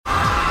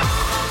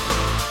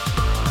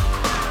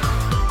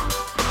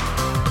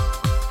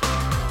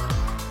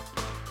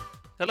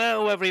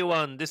Hello,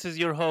 everyone. This is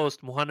your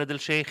host, Muhammad Al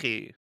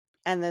Sheikhi.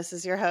 And this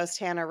is your host,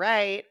 Hannah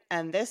Wright.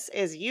 And this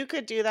is You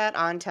Could Do That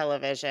on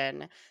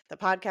Television, the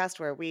podcast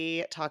where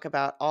we talk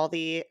about all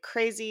the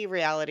crazy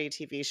reality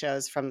TV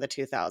shows from the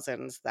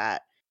 2000s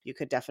that you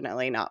could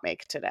definitely not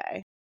make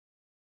today.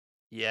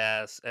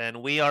 Yes,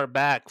 and we are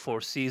back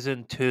for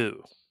season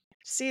 2.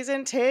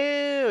 Season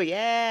 2,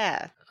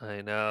 yeah.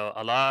 I know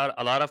a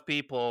lot of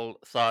people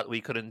thought we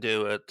couldn't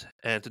do it,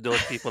 and to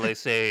those people, I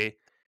say,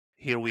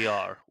 here we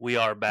are. We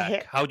are back.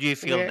 Here- How do you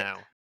feel We're now?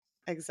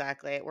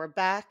 exactly. We're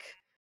back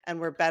and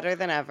we're better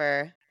than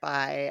ever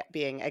by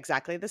being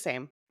exactly the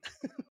same.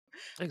 but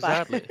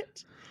Exactly.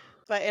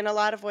 but in a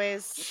lot of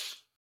ways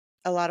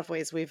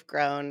we've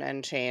grown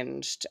and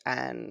changed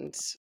and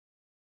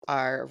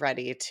are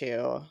ready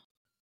to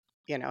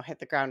hit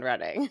the ground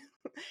running.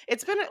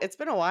 It's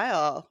been a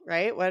while,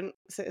 right?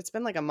 It's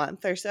been like a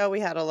month or so. We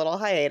had a little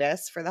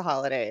hiatus for the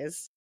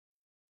holidays.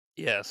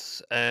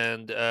 Yes,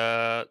 and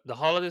the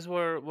holidays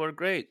were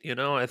great.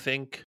 I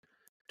think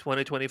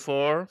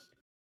 2024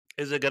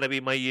 is it gonna be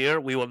my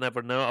year? We will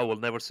never know. I will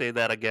never say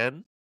that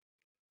again.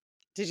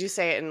 Did you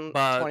say it in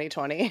But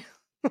 2020?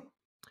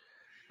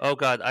 oh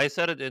God, I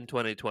said it in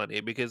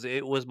 2020 because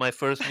it was my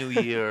first new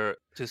year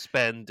to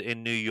spend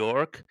in New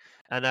York.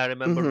 And I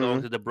remember going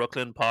Mhm. to the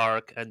Brooklyn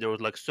Park and there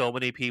was like so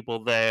many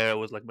people there. It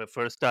was like my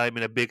first time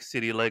in a big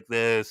city like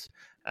this.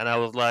 And I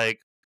was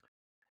like,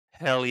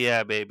 hell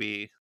yeah,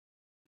 baby.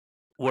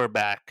 We're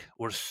back.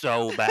 We're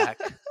so back.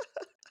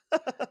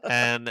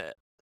 And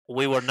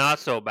we were not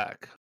so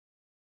back.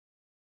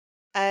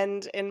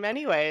 And in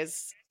many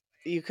ways,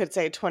 you could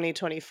say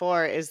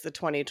 2024 is the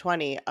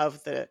 2020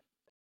 of the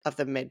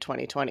mid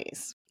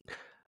 2020s.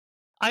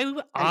 And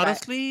by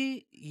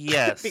Honestly,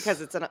 because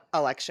yes. it's an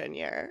election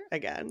year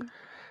again.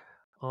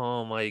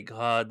 Oh my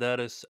God, that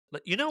is.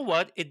 You know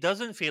what? It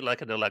doesn't feel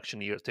like an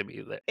election year to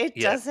me It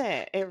yet.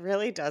 doesn't. It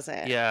really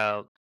doesn't.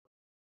 Yeah,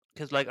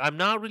 because like I'm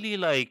not really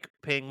like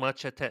paying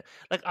much attention.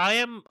 Like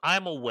I'm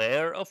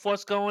aware of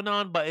what's going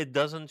on, but it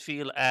doesn't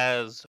feel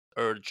as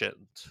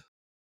urgent.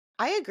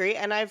 I agree,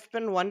 and I've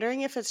been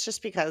wondering if it's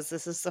just because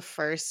this is the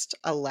first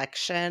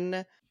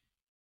election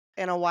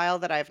in a while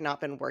that I've not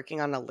been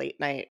working on a late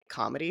night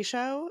comedy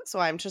show, so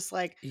I'm just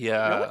like,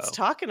 no one's Yeah,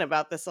 talking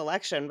about this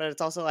election, but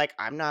it's also like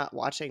I'm not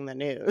watching the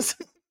news.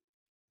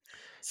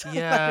 So, like,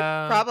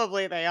 yeah,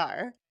 probably they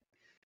are.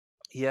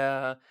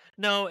 yeah.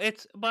 No,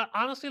 it's but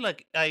honestly,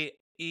 like I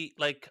eat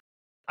like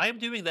I am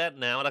doing that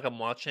now. Like I'm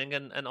watching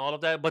and all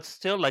of that, but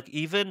still, like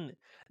even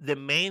the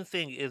main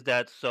thing is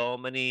that so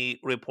many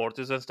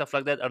reporters and stuff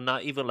like that are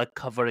not even like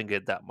covering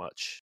it that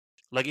much.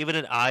 Like even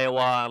in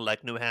Iowa and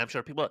like New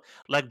Hampshire, people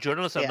like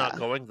journalists are not Yeah.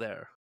 going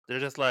there. They're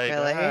just like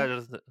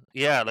Really?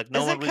 yeah, like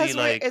no Is one it really 'cause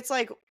we're like it's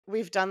like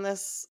we've done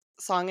this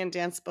song and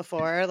dance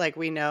before, like,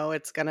 we know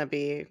it's gonna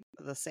be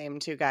the same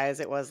 2 guys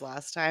it was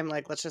last time,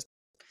 like, let's just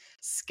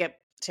skip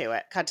to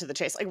it, cut to the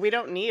chase. Like, we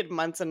don't need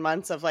months and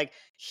months of, like,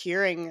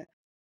 hearing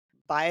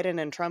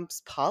Biden and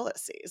Trump's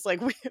policies. Like,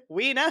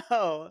 we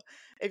know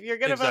if you're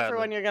gonna vote for exactly,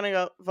 one, you're gonna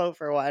go vote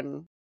for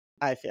one,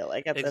 I feel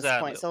like, at this point.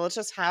 exactly, So let's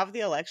just have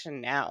the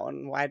election now,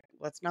 and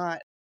let's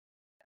not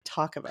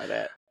talk about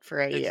it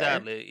for a year.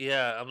 exactly.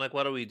 Yeah, I'm like,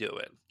 what are we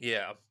doing?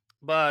 Yeah,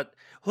 but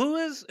who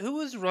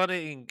is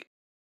running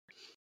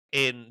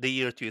in the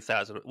year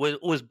 2000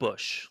 was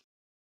Bush.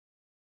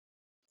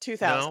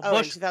 2000. No, Oh,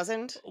 in Bush.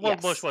 2000? Well,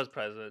 Bush Yes. was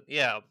president.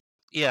 Yeah,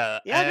 yeah,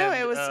 Yeah, no, it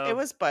and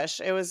was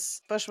Bush.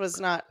 Bush was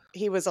not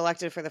he was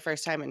elected for the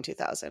first time in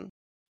 2000.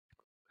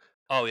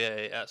 oh yeah,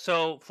 yeah, yeah.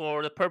 So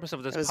for the purpose of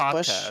It this was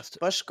podcast,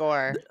 Bush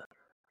Gore. th-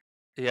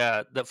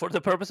 yeah, for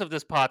the purpose of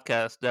this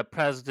podcast, the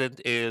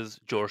president is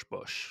George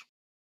Bush.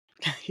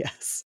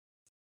 Yes.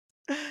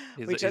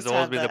 He's We he's just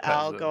always had been the the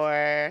Al president.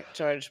 Gore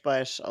George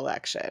Bush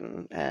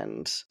election,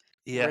 and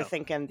we're Yeah,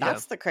 thinking yeah,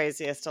 that's the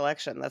craziest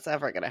election that's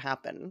ever going to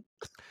happen.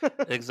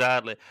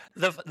 exactly.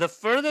 The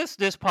furthest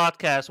this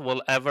podcast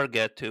will ever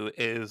get to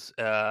is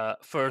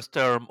first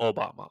term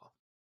Obama.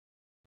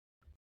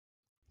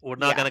 We're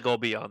not Yeah. gonna go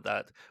beyond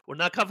that. We're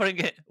not covering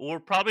it.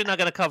 We're probably not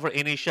gonna cover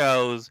any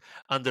shows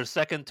under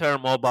second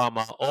term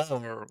Obama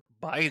or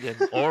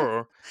Biden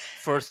or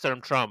first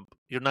term Trump.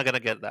 You're not gonna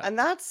get that. And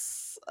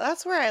that's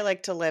where I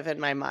like to live in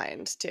my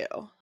mind too.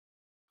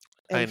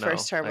 I In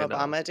first know. term I know.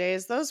 Obama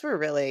days, those were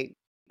really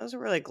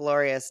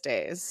glorious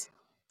days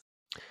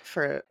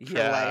for life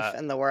Yeah,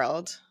 and the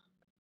world.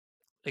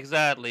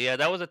 exactly. Yeah,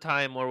 that was a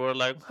time where we're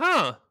like,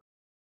 huh,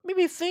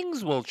 maybe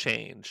things will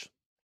change.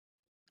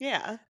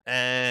 Yeah.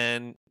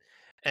 And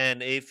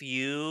if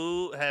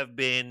you have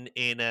been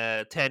in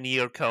a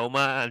 10-year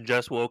coma and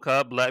just woke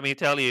up, let me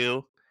tell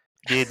you,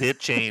 they did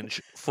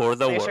change for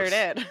the They sure worse.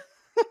 did.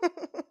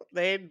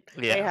 They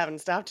Yeah. haven't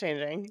stopped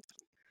changing.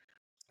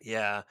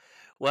 Yeah.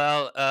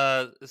 Well,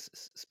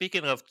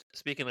 speaking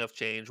of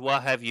change,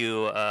 what have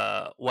you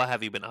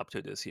been up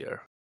to this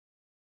year?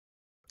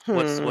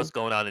 What's Hmm.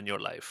 going on in your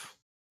life?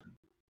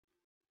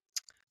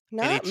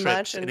 Any Not much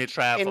trips? in Any in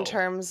travel?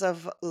 terms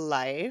of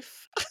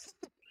life.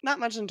 Not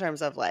much in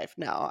terms of life.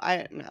 No.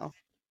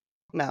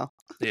 No.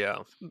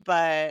 Yeah.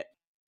 But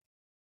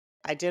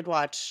I did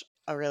watch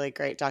a really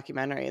great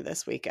documentary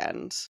this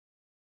weekend.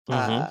 Hmm.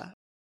 Uh,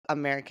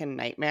 American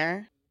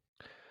Nightmare.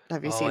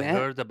 Have you Oh, seen I it?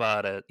 heard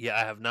about it. Yeah, I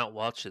have not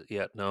watched it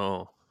yet.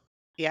 No.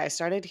 Yeah, I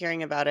started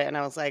hearing about it and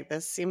I was like,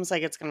 this seems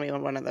like it's going to be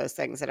one of those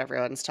things that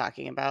everyone's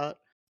talking about.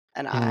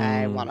 And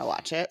I Mm. want to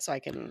watch it so I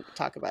can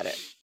talk about it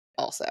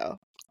also.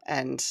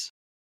 And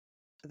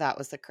that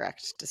was the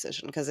correct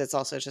decision because it's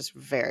also just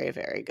very,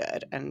 very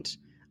good. And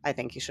I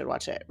think you should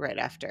watch it right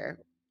after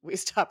we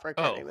stop Oh.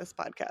 recording this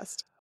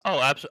podcast. Oh,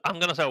 absolutely. I'm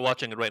gonna start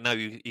watching it right now.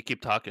 You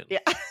keep talking. Yeah.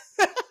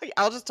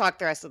 I'll just talk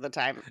the rest of the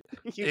time.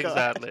 You go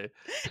ahead. Exactly.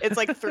 It's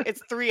like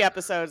it's 3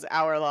 episodes,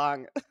 hour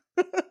long.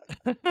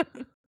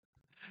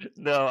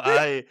 No,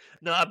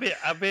 no,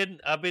 I've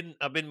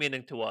been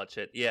meaning to watch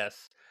it.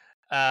 Yes.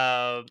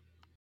 Um,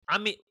 I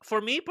mean,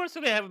 for me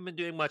personally, I haven't been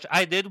doing much.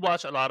 I did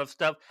watch a lot of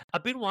stuff.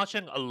 I've been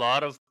watching a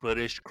lot of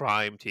British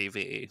crime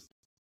TV.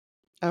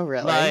 Oh,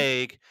 really?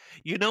 Like,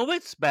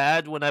 it's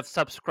bad when I've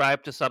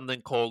subscribed to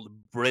something called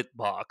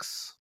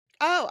BritBox.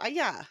 Oh,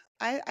 yeah.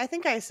 I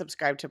think I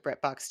subscribe to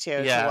BritBox too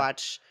to Yeah.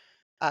 watch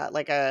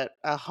like a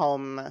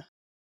home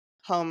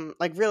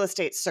like real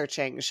estate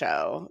searching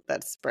show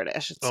that's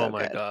British. It's Oh so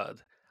my good.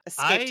 God.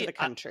 Escape to I, the I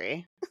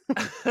Country.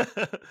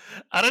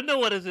 I don't know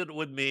what is it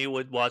with me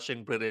with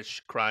watching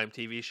British crime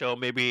TV show.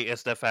 Maybe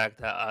it's the fact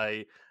that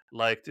I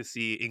like to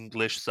see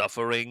English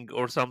suffering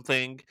or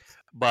something,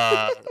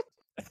 but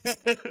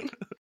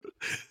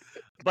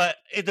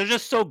they're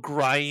just so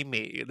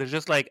grimy. They're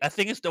just like I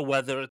think it's the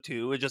weather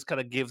too. It just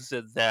kind of gives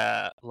it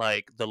that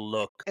like the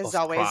look It's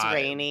of always crime.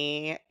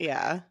 rainy.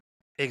 Yeah.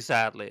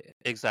 Exactly,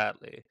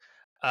 exactly.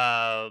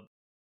 Uh,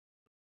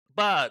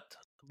 but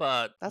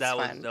That's that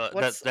was fun.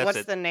 that's What's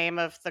it. the name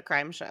of the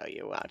crime show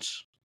you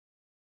watch?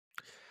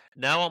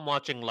 Now I'm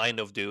watching Line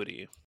of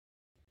Duty.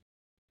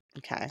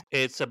 Okay.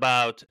 It's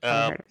about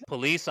Haven't heard of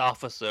police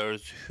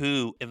officers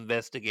who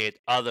investigate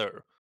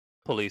other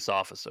police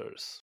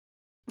officers.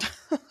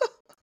 it.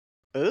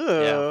 Yeah,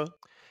 Ooh,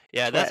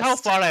 yeah, that's how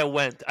twist. far I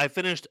went. I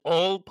finished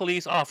all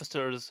police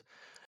officers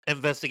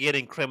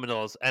investigating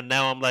criminals, and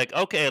now I'm like,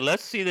 okay,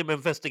 let's see them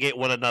investigate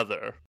one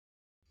another.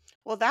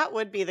 Well, that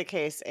would be the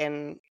case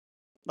in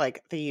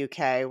like the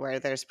UK where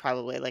there's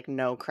probably like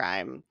no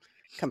crime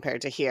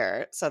compared to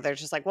here. So they're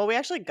just like, well, we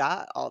actually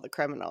got all the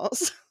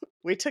criminals.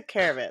 We took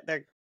care of it.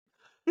 They're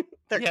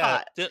Yeah,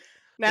 caught. they're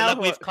Now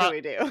like what do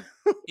we do?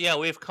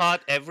 we've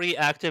caught every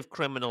active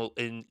criminal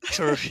in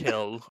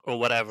Churchill or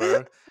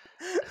whatever.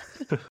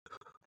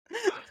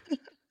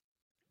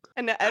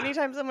 And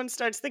anytime someone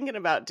starts thinking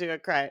about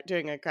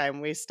doing a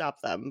crime, we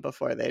stop them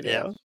before they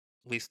Yeah, do.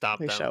 we stop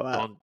We show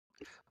them.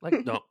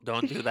 up.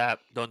 Don't do that.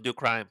 Don't do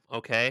crime,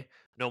 okay?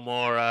 No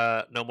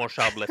more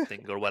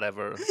shoplifting or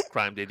whatever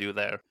crime they do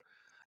there.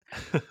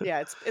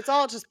 Yeah, it's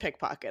all just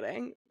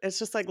pickpocketing. It's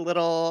just like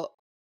little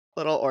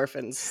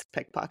orphans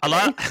A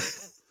lot.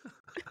 pickpocketing.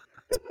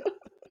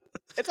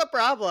 It's a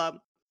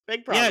problem.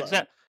 Big Yeah,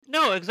 problem.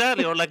 no,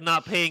 exactly. Or like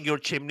not paying your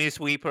chimney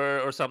sweeper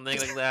or something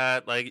like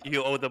that. Like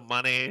you owe them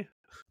money.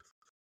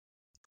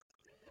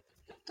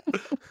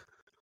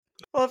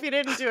 Well, if you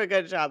didn't do a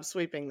good job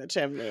sweeping the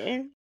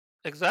chimney.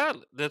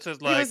 Exactly. This is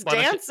He like was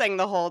dancing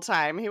the whole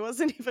time. He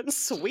wasn't even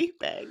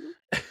sweeping.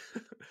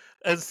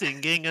 and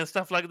singing and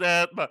stuff like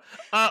that. But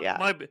Yeah.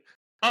 my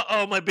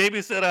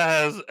babysitter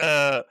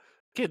has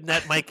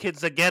kidnapped my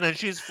kids again, and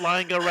she's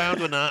flying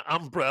around with an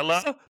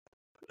umbrella.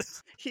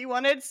 He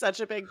wanted such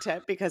a big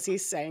tip because he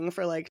sang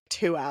for like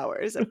 2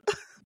 hours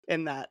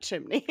in that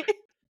chimney.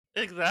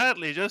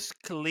 Exactly.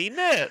 Just clean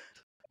it.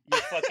 You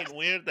fucking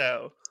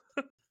weirdo.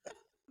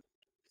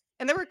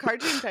 And there were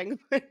cartoon penguins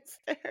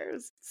there. It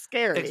was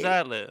scary.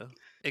 Exactly. I thought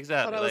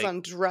Exactly. I was Like,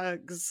 on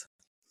drugs.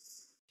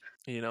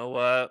 you know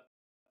what?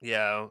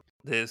 Yeah,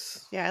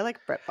 this Yeah, I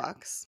like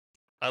BritBox.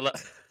 I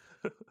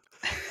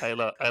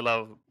love I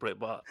love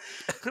Britbot.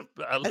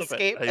 I love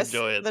it. I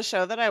enjoy it. The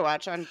show that I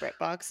watch on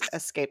BritBox,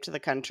 Escape to the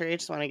Country.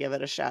 Just want to give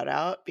it a shout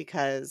out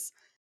because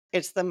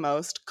it's the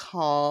most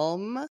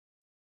calm,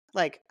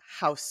 like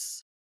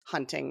house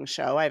hunting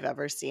show I've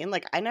ever seen.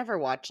 Like I never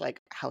watch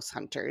like House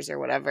Hunters or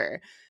whatever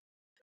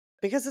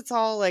because it's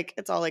all like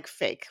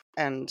fake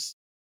and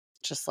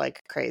just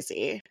like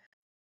crazy.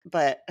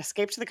 But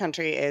Escape to the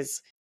Country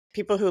is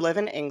people who live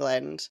in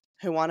England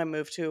who want to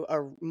move to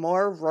a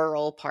more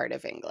rural part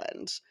of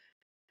England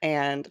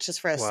and just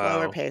for a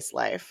slower Wow. paced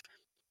life.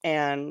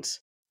 And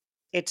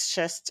it's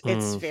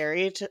Mm.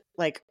 very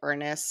like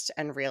earnest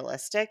and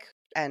realistic.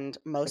 And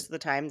most of the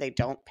time they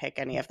don't pick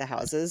any of the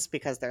houses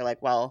because they're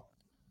like, well,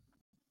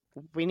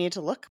 we need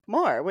to look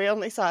more. We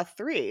only saw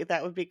 3.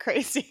 That would be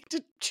crazy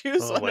to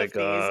choose Oh one my of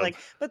these. god. Like,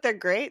 but they're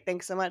great.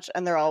 Thanks so much.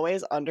 And they're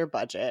always under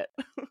budget.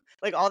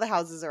 Like all the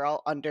houses are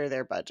all under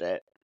their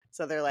budget.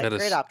 So they're like That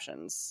great is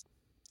options.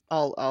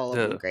 All of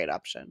them the great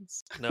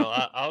options. no.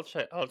 I'll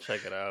check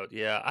it out.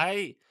 Yeah.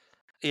 I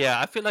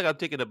feel like I'm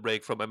taking a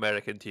break from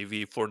American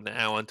TV for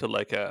now until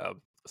like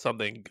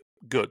something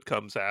good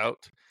comes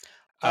out.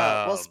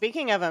 Well, Um.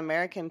 speaking of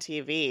American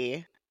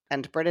TV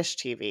and British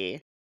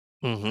TV,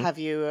 Mhm. have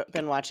you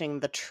been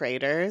watching The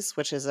Traitors,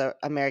 which is a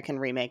American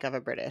remake of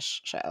a British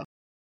show?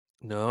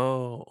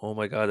 No. Oh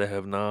my god, I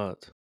have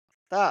not.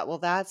 Well,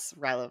 that's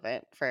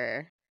relevant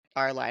for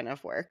our line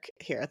of work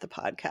here at the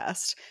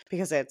podcast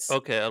because it's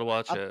Okay, I'll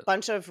watch a it.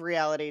 bunch of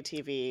reality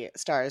TV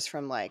stars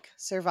from like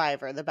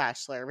Survivor, The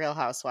Bachelor, Real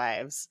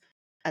Housewives,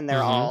 and they're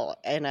Mhm. all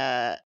in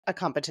a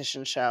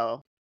competition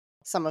show.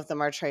 Some of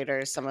them are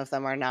traders, some of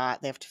them are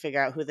not. They have to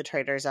figure out who the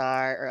traders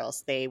are, or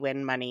else they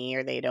win money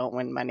or they don't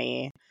win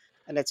money.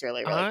 And it's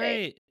really, really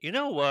great. You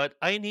know what?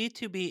 I need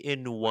to be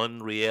in one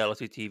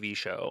reality TV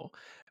show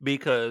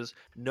because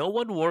no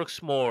one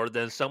works more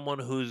than someone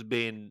who's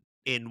been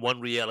in one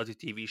reality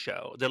TV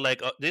show. They're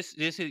like, this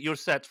is you're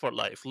set for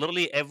life.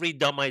 Literally every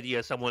dumb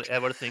idea someone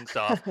ever thinks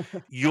of,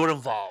 you're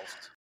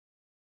involved.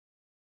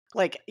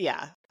 Like,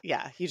 yeah,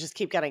 yeah. You just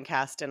keep getting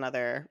cast in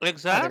other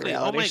Exactly.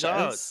 Oh reality my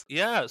god. shows.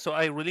 Yeah. So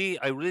I really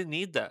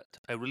need that.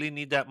 I really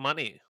need that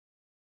money.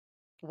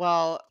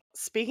 Well,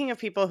 speaking of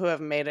people who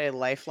have made a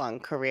lifelong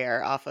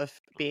career off of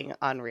being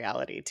on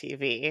reality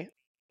TV,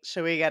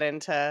 should we get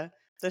into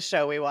the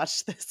show we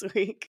watched this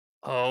week?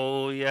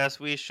 Oh yes,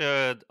 we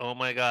should. Oh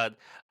my god.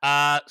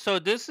 So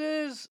this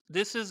is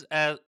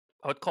I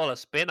would call a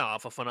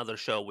spin-off of another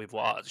show we've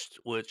watched,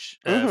 which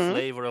Mhm.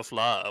 Flavor of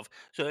Love.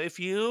 So if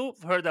you've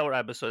heard our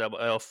episode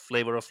of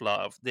Flavor of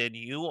Love, then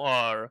you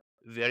are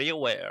very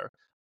aware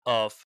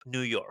of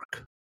New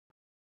York.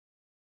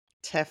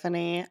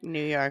 Tiffany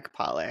New York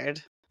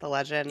Pollard, the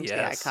legend, the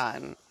Yes.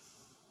 icon,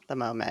 the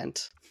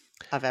moment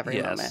of every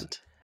Yes.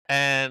 moment.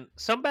 And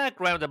some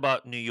background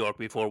about New York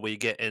before we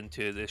get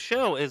into the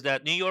show is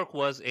that New York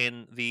was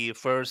in the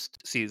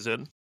first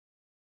season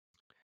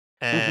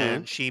Mhm.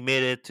 and she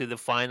made it to the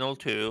final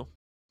two.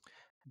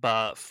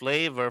 But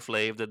Flavor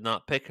Flav did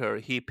not pick her.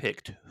 He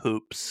picked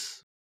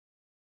Hoops.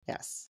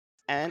 Yes.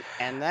 And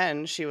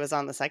then she was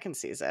on the second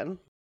season.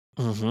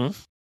 Mm-hmm.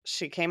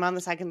 She came on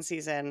the second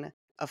season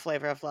of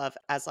Flavor of Love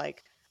as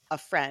like a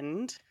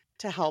friend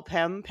to help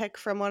him pick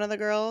from one of the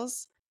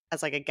girls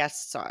as like a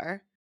guest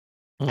star.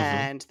 Mm-hmm.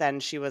 And then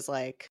she was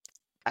like,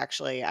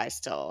 actually, I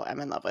still am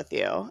in love with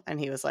you. And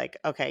he was like,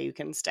 okay, you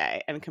can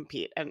stay and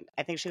compete. And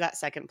I think she got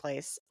second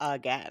place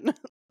again.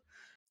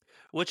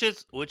 Which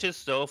is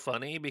so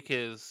funny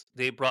because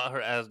they brought her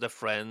as the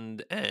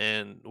friend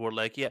and were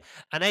like, yeah.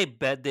 And I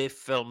bet they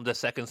filmed the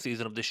second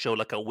season of the show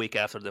like a week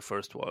after the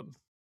first one.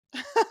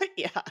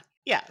 Yeah.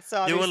 Yeah.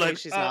 So They were obviously like,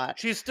 she's not.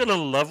 she's still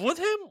in love with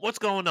him? What's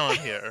going on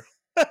here?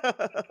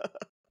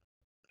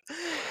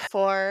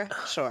 For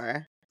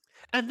sure.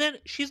 And then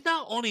she's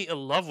not only in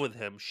love with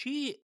him,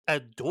 she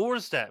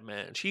adores that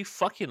man. She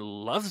fucking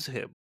loves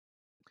him.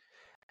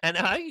 And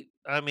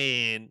I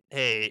mean,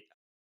 hey,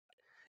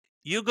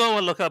 you go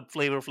and look up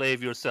Flavor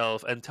Flav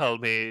yourself and tell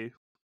me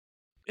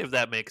if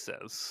that makes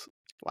sense.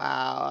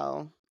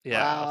 Wow.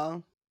 Yeah.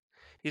 Wow.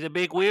 He's a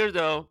big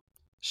weirdo.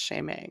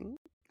 Shaming.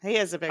 He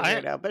is a big I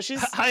weirdo, but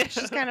I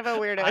she's kind of a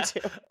weirdo I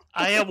too.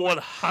 I am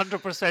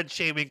 100%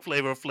 shaming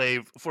Flavor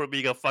Flav for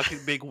being a fucking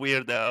big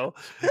weirdo.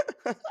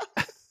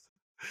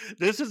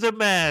 This is a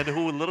man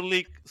who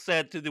literally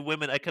said to the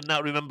women, I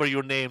cannot remember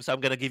your name, so I'm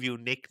gonna give you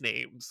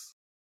nicknames.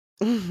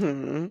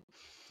 Mhm.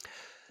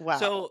 Well,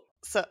 So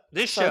so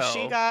this so she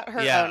show, got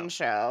her yeah. own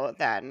show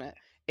then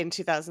in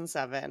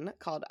 2007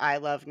 called I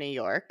Love New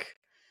York.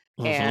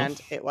 Hmm.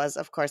 And it was,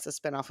 of course, a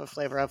spinoff of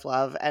Flavor of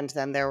Love. And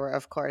then there were,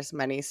 of course,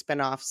 many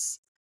spinoffs,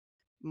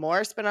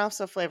 more spinoffs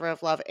of Flavor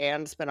of Love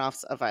and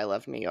spinoffs of I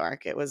Love New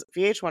York. It was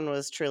VH1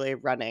 was truly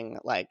running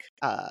like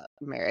a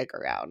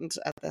merry-go-round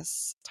at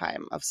this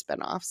time of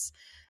spinoffs.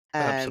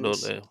 And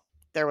Absolutely.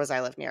 there was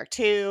I Love New York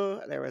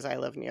 2, there was I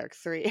Love New York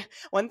 3.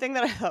 One thing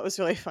that I thought was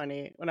really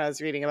funny when I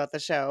was reading about the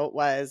show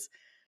was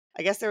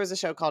I guess there was a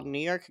show called New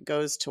York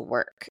Goes to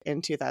Work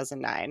in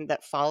 2009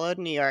 that followed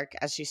New York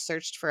as she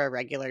searched for a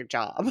regular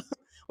job,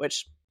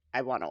 which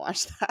I want to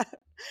watch that.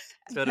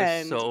 That is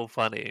And so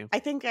funny. I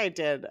think I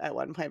did at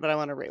one point, but I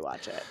want to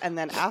rewatch it. And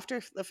then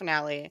after the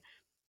finale,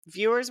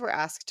 viewers were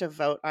asked to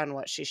vote on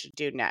what she should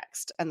do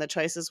next. And the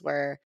choices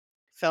were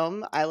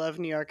film I Love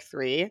New York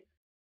 3,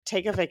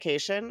 take a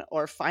vacation,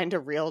 or find a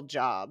real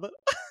job.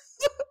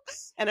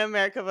 And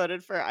America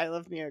voted for I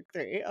Love New York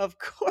 3, of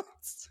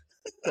course.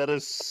 That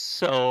is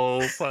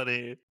so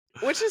funny.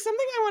 Which is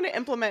something I want to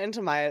implement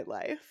into my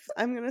life.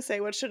 I'm going to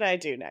say, what should I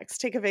do next?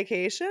 Take a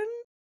vacation?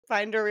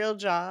 Find a real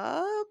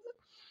job?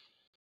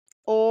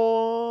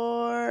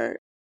 Or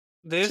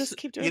This just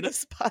keep you doing know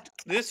this this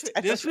podcast?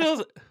 I this don't know.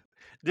 feels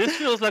this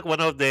feels like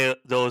one of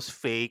those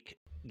fake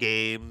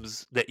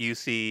games that you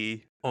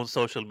see on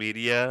social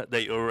media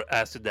that you're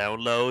asked to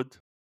download.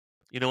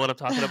 You know what I'm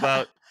talking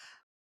about?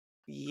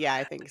 Yeah,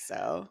 I think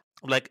so.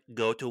 Like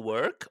go to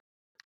work,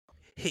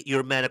 hit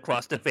your man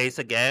across the face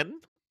again,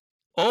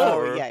 Oh,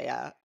 or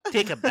yeah,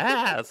 take a yeah.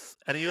 bath.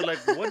 And you're like,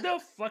 what the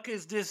fuck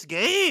is this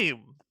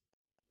game?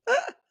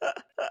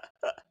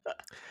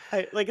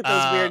 I like at those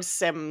Uh weird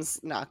Sims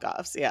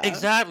knockoffs. Yeah.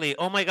 exactly.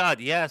 Oh my god,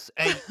 yes.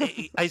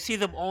 I see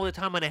them all the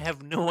time and I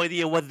have no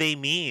idea what they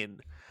mean.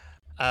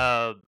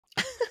 Uh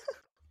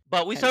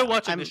but we I started know.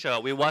 watching the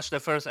show. We watched the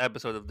first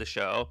episode of the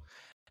show.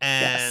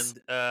 Yes.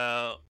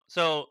 And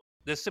so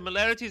the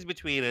similarities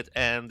between it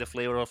and the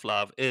Flavor of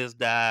Love is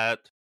that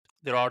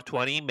there are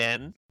 20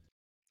 men,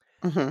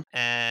 Mhm.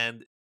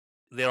 and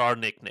there are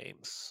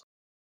nicknames.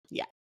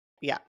 Yeah.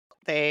 Yeah.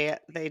 They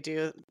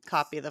do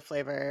copy the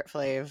Flavor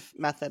Flav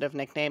method of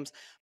nicknames,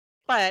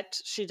 but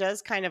she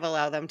does kind of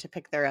allow them to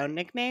pick their own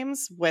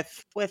nicknames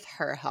with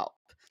her help.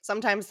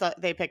 Sometimes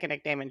they pick a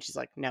nickname and she's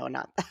like, "No,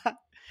 not that."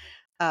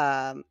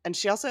 And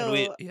she And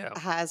we also yeah.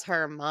 has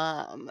her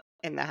mom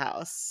in the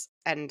house,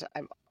 and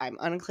I'm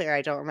unclear.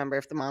 I don't remember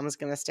if the mom is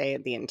going to stay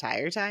the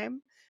entire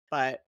time,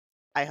 but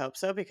I hope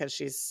so because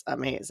she's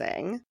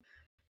amazing.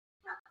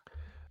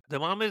 The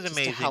mom is Just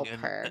to amazing, help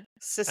her, and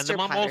the Sister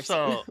mom Patterson.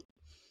 also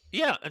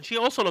yeah, and she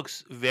also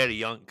looks very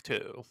young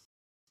too.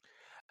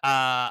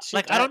 She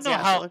Like does,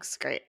 yeah. She looks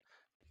great.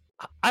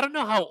 I don't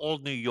know how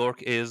old New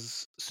York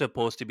is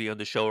supposed to be on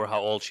the show or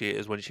how old she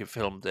is when she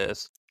filmed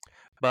this,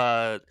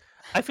 but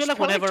I feel She's like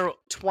probably like whenever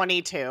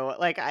 22.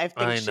 Like I think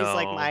I she's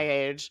like my know,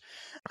 age.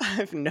 I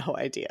have no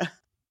idea.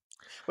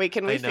 Wait,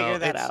 can we I know figure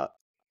that it's out?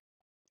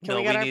 Can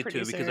we no, get we our need to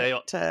because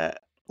producer to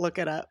look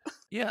it up?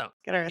 yeah,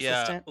 Get our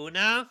yeah, assistant?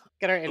 Una,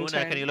 Get our Una,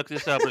 can you intern? look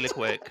this up really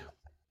quick?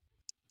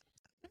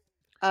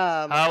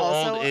 Um, How old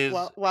also, is?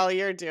 while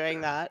you're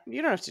doing that,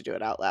 you don't have to do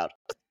it out loud.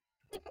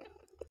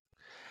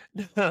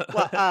 No,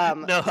 Well,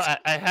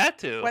 I had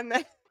to. when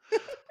they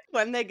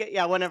when they get,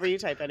 yeah, whenever you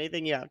type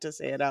anything, you have to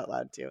say it out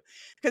loud too,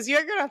 because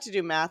you're gonna have to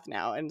do math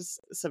now and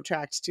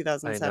subtract I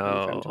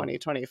 2007 from know.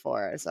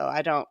 2024. So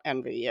I don't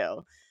envy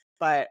you.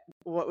 But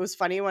what was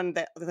funny when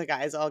the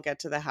guys all get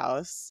to the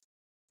house,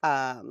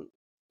 um,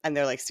 and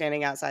they're like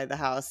standing outside the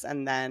house,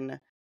 and then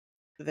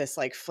this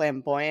like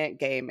flamboyant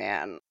gay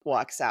man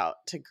walks out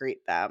to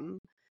greet them,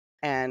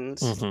 and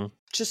Hmm.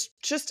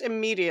 just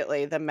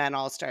immediately the men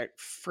all start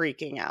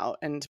freaking out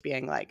and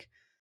being like,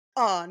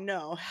 "Oh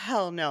no,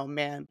 hell no,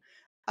 man.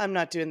 I'm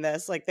not doing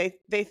this." Like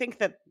they think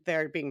that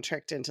they're being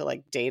tricked into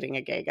like dating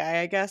a gay guy,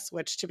 I guess,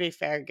 which to be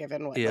fair,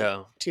 given what like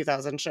Yeah,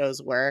 2000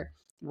 shows were,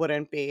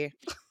 wouldn't be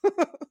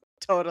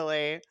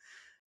totally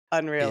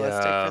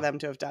unrealistic for yeah, them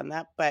to have done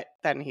that. But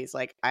then he's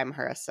like, "I'm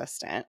her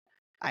assistant."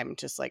 I'm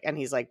just like, and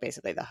he's like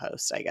basically the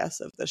host, I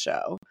guess, of the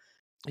show.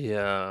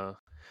 yeah.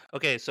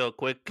 Okay, so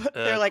But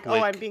they're like, "Oh,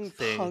 I'm quick being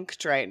thing.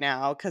 punked right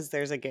now because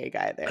there's a gay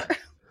guy there."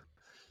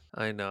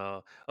 I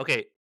know.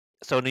 Okay,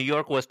 so New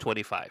York was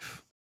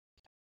 25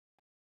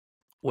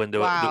 when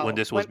Wow.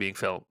 this was being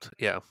filmed.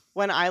 Yeah.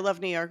 When I Love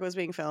New York was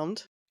being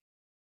filmed.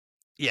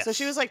 So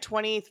she was Yes. like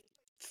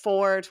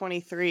 24,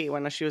 23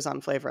 when she was on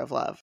Flavor of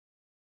Love.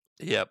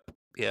 Yep.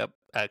 Yep.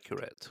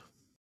 Accurate.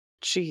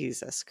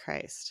 Jesus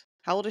Christ.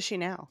 How old is she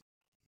now?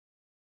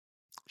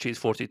 She's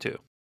 42.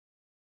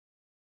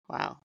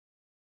 Wow.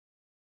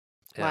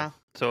 Yeah. Wow.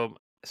 So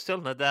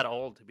still not that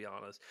old to be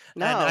honest.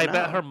 And No, I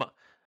bet no.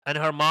 and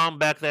her mom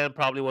back then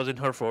probably was in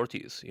her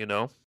 40s, you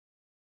know?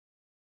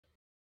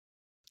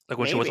 Like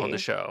when she was on the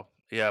Maybe. show.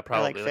 Yeah, Or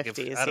like probably. Like if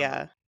I 50s. don't know.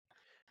 Yeah.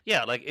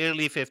 Yeah, like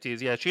early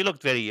 50s. Yeah, she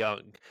looked very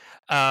young.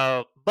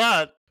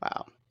 But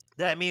Wow.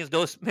 that means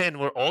those men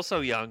were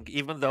also young,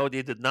 even though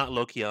they did not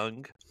look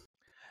young.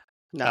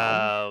 No.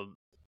 Um,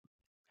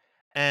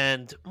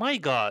 and my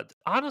God,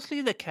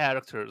 honestly, the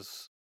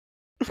characters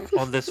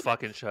on this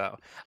fucking show,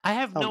 I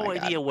have Oh my no God.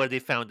 idea where they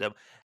found them.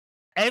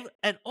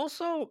 And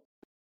also,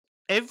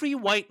 every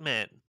white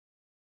man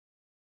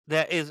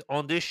that is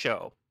on this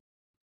show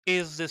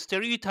is the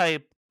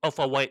stereotype of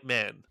a white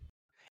man.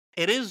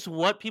 It is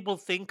what people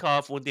think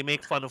of when they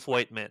make fun of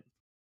white men.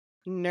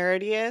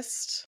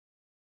 Nerdiest,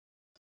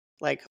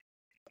 like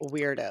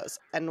weirdos.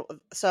 And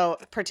so,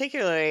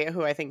 particularly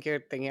who I think you're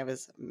thinking of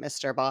is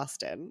Mr.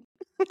 Boston.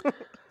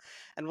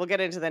 And we'll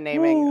get into the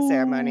naming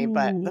ceremony,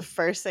 but the Ooh.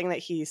 first thing that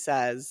he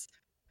says,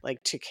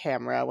 like to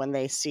camera when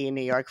they see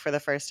New York for the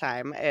first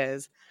time,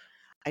 is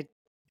I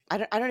I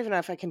don't even know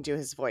if I can do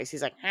his voice.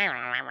 He's like,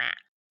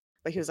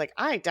 but he was like,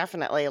 I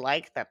definitely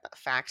like the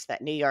fact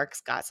that New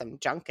York's got some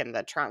junk in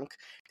the trunk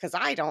because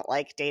I don't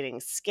like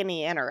dating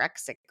skinny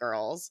anorexic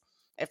girls.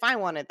 If I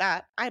wanted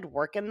that, I'd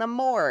work in the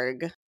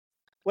morgue.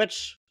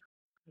 Which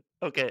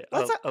Okay,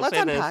 I'll let's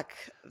say this. unpack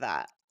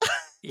that.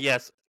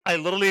 Yes, I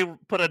literally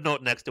put a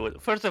note next to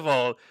it. First of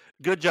all,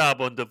 good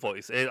job on the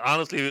voice. It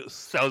honestly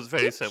sounds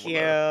very Thank similar.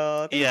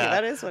 you, thank you. Yeah.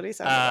 That is what he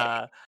sounded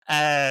like. Uh,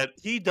 and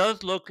he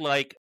does look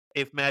like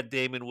if Matt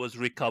Damon was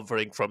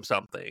recovering from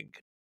something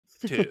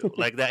too.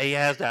 Like that he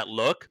has that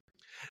look.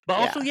 But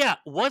also, Yeah. yeah,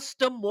 what's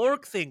the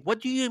morgue thing?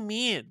 What do you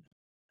mean?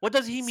 What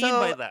does he mean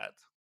by So that?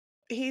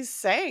 he's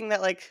saying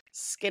that like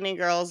skinny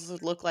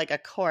girls look like a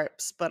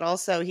corpse, but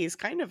also he's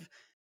kind of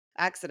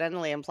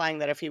accidentally implying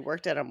that if he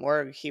worked at a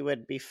morgue, he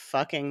would be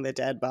fucking the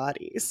dead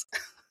bodies.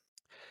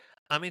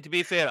 I mean, to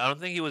be fair, I don't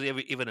think he was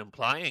even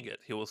implying it.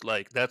 He was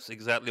like, "That's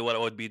exactly what I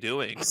would be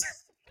doing."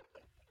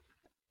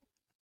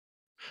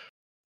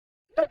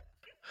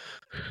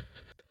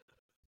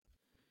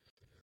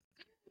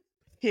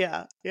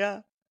 Yeah,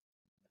 yeah.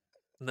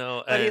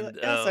 No, But and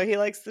yeah, so he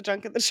likes the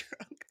junk in the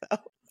trunk though.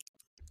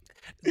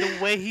 the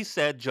way he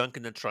said "junk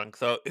in the trunk"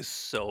 though is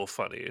so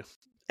funny.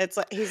 It's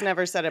like he's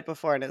never said it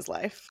before in his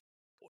life.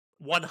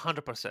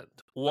 100%.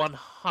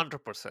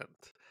 100%.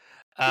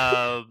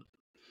 Um,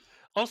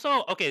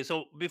 Also, okay,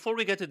 so before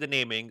we get to the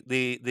naming,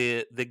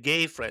 the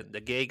gay friend,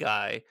 the gay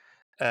guy,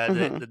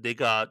 Mhm. that they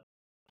got.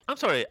 I'm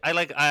sorry,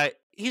 I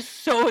he's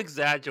so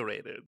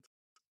exaggerated.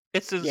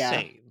 It's Yeah.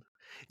 insane.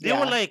 They were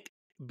Yeah. like,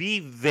 be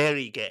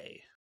very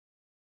gay.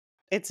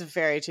 It's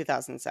very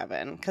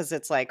 2007 because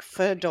it's like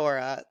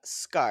fedora,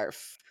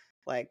 scarf,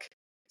 like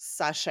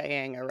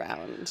sashaying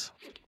around,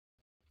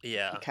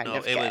 Yeah, kind no,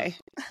 of gay.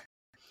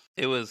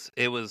 it was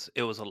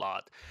a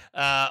lot.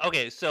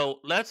 Okay, so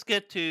let's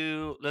get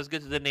to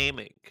the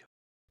naming.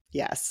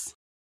 Yes.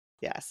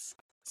 Yes.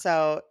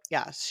 So,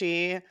 yeah,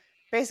 she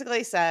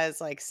basically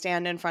says, like,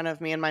 stand in front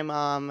of me and my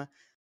mom,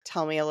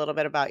 tell me a little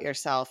bit about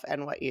yourself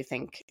and what you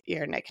think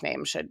your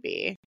nickname should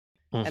be.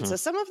 And Hmm. so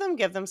some of them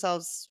give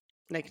themselves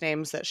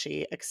nicknames that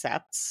she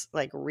accepts,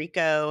 like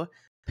Rico,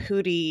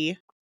 Pootie,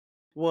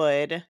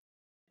 Wood,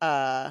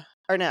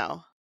 or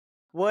no,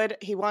 Wood,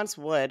 he wants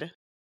Wood,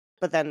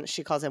 but then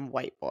she calls him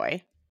White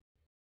Boy.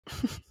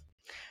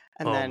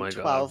 And Oh then my god.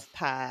 12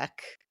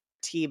 pack,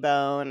 T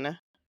Bone.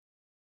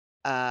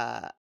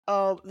 Uh,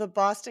 oh, the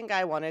Boston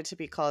guy wanted to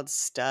be called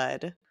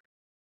Stud.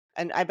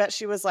 And I bet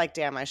she was like,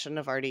 damn, I shouldn't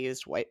have already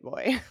used White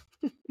Boy.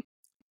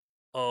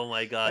 Oh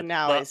my But god.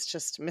 now But it's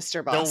just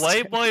Mr. the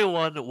white Boston. boy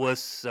one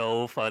was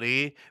so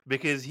funny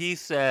because he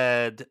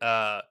said,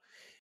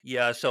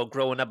 yeah, so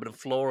growing up in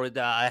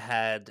Florida, I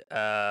had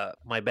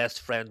my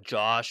best friend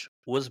Josh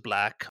was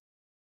black.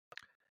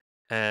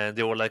 And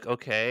they were like,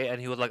 okay. And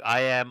he was like,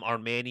 I am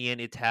Armenian,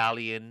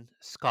 Italian,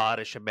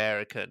 Scottish,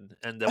 American.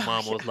 And the Oh,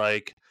 mom was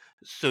like,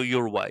 so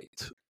you're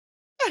white.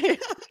 yeah.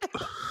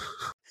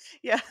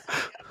 Yeah.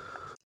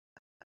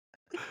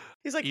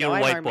 He's like, no, You're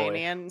I'm white boy.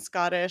 Armenian,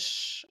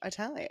 Scottish,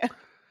 Italian.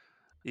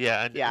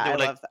 Yeah. And Yeah, they were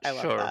like, I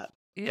love sure. that.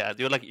 Yeah.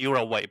 They were like, you're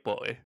a white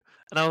boy.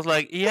 And I was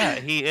like, yeah,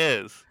 he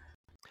is.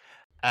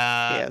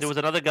 He There is was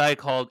another guy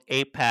called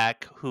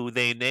APAC who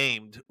they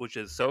named, which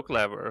is so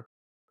clever,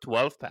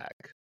 12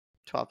 pack.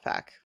 12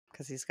 pack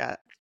because he's got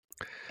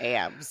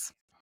abs.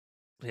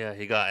 Yeah,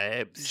 he got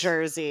abs.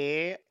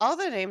 Jersey. All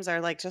the names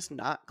are like just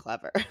not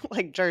clever.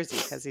 Like Jersey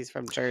because he's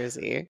from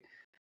Jersey.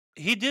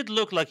 He did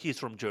look like he's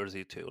from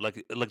Jersey too,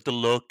 like the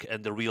look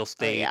and the real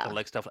Oh estate and yeah,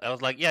 like stuff. I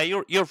was like, yeah,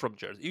 you're from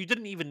Jersey. You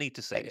didn't even need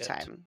to say big it.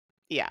 time.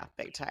 Yeah,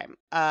 big time.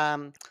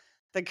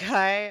 The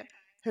guy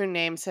who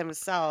names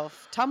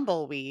himself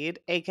Tumbleweed,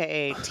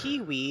 aka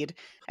T-weed,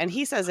 and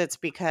he says it's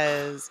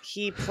because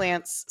he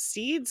plants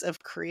seeds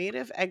of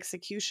creative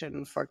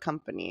execution for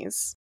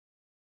companies.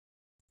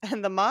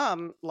 And the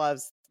mom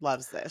loves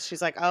this.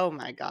 She's like, "Oh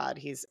my god,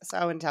 he's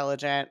so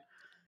intelligent.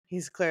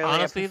 He's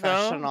clearly a Honestly,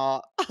 though,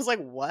 professional." I was like,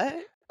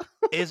 "What?"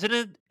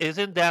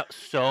 isn't that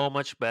so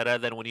much better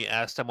than when you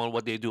ask someone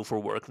what they do for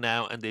work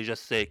now and they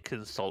just say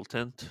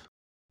consultant?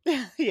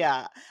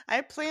 Yeah,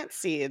 I plant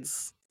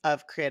seeds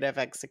of creative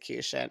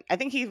execution. I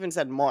think he even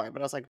said more,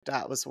 but I was like,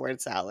 that was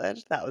word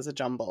salad. That was a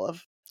jumble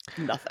of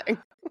nothing.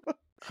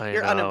 I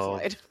You're know.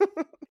 unemployed.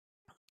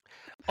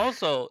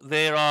 Also,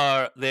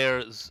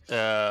 there's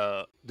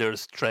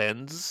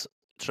Trends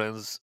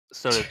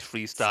started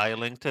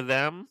freestyling to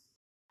them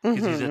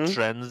because he's a Mhm.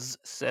 trends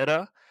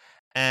setter.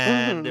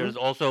 And Mhm. there's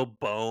also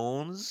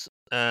Bones.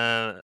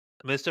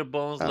 Mr.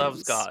 Bones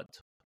loves Bones. God.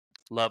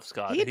 Loves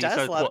God. He And he does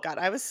started love God.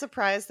 I was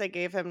surprised they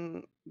gave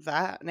him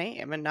that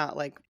name and not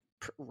like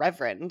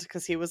Reverend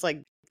because he was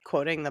like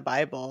quoting the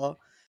Bible.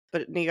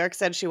 But New York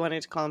said she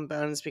wanted to call him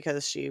Bones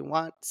because she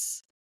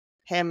wants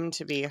him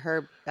to be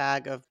her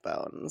bag of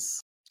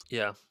bones.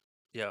 yeah.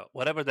 Yeah.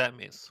 Whatever that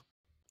means.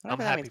 I'm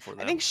Whatever that means. happy for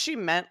I think them. she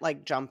meant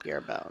like jump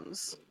your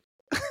bones.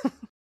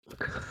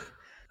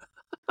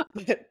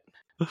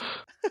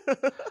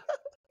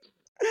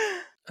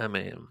 I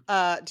mean,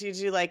 Did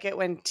you like it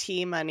when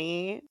T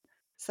Money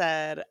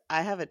said,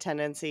 I have a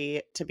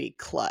tendency to be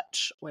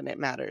clutch when it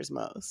matters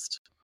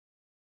most?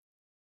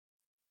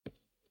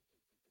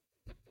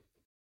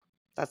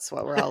 That's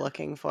what we're all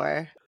looking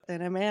for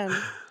in a man.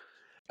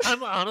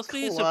 I'm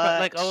honestly surprised.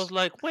 Like I was Clutch.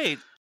 like, wait,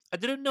 I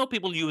didn't know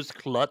people used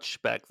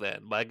clutch back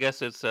then, but I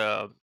guess it's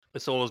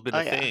always been Oh,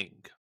 a yeah.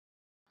 thing.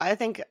 I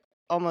think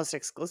almost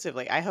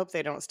exclusively. I hope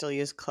they don't still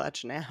use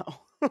clutch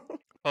now. I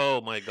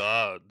Oh my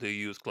god, they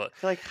use clutch.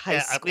 feel like high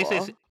Yeah, at least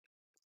school.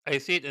 I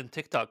see it in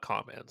TikTok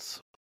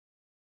comments.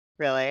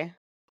 Really?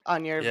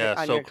 Yeah,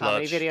 On so your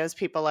comedy clutch. videos,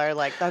 people are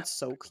like, that's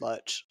so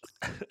clutch.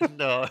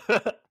 No,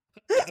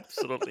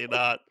 absolutely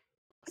not.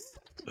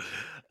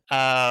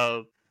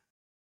 Um,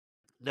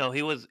 no,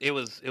 it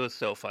was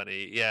so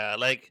funny. Yeah,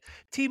 like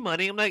T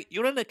Money. I'm like,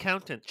 you're an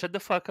accountant. Shut the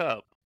fuck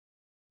up.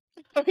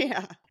 Oh,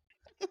 yeah.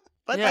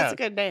 But that's a Yeah,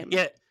 good name.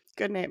 yeah.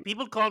 Good name.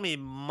 People call me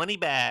money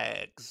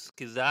bags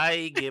because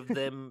I give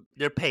them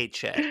their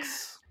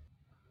paychecks.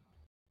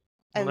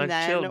 I'm And like,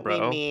 chill, then we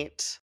bro.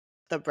 meet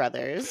the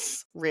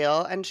brothers,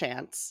 Real and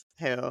Chance,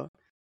 who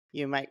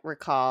you might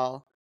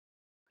recall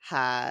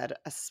had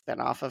a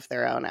spinoff of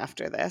their own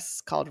after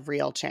this called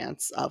Real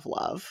Chance of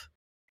Love.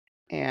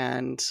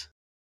 And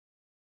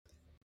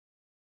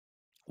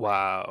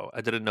Wow,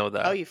 I didn't know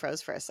oh, that. you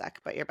froze for a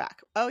sec, but you're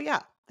back. Oh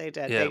yeah, they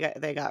did. Yeah.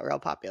 They got real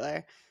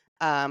popular.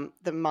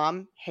 The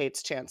mom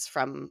hates Chance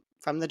from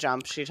from the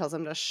jump. She tells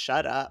him to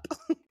shut up.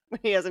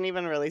 He hasn't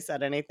even really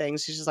said anything.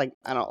 She's just like,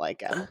 I don't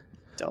like him.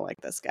 Don't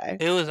like this guy.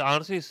 It was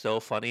honestly so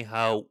funny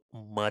how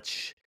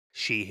much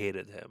she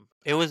hated him.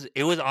 It was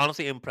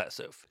honestly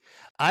impressive.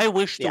 I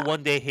wish to Yeah.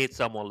 one day hate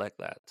someone like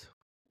that.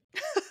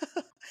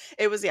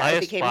 I It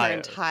became her aspire.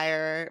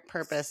 entire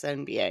purpose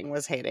and being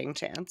was hating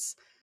Chance.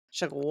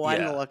 She took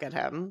one Yeah. look at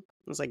him.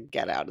 Was like,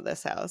 get out of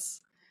this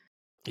house.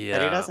 But he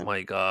Yeah, doesn't.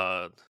 my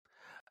God.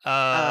 Uh,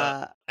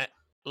 Uh, eh,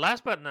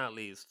 Last but not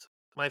least,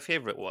 my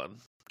favorite one,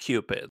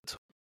 Cupid.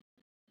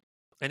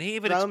 And he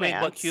even explained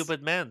what romance.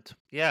 Cupid meant.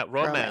 Yeah,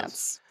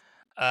 romance.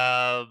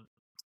 Romance. Um,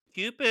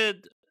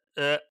 Cupid,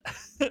 uh,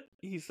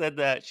 he said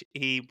that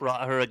he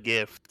brought her a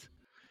gift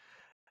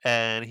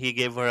and he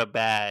gave her a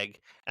bag.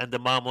 And the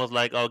mom was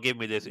like, "Oh, give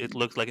me this. It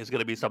looks like it's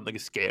going to be something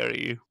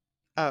scary."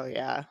 Oh,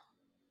 yeah.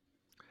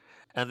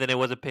 And then it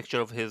was a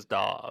picture of his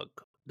dog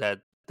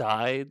that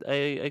died,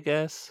 I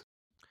guess.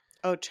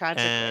 Oh,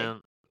 tragically.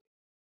 And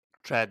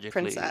tragically,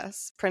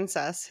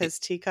 Princess, it, his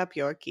teacup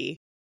Yorkie.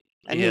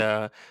 And he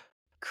yeah,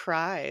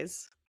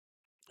 cries.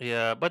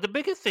 yeah. But the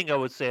biggest thing I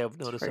would say I've It's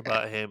noticed for good.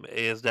 about him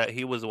is that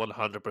he was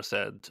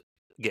 100%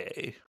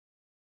 gay.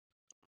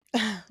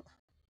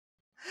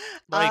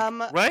 Like,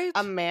 um, a right?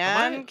 Am I?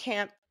 man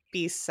can't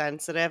be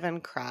sensitive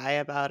and cry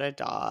about a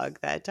dog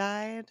that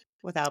died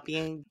without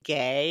being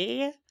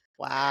gay.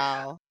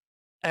 Wow.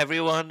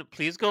 Everyone,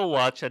 please go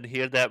watch and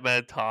hear that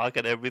man talk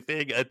and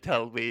everything and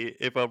tell me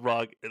if I'm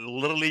wrong.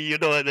 Literally,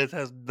 this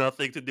has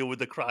nothing to do with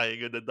the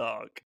crying and the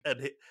dog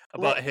and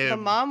about Well, the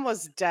him. mom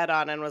was dead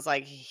on and was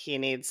like, he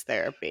needs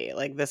therapy.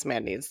 Like, this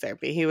man needs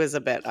therapy. He was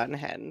a bit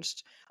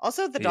unhinged.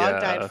 Also, the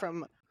dog died Yeah.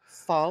 from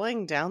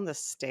falling down the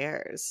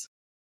stairs,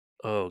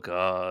 Oh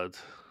God.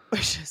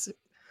 which is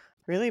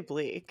really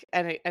bleak.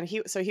 And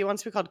he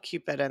wants to be called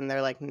Cupid, and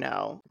they're like,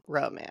 no,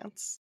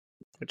 romance,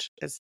 which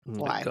is Oh my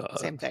why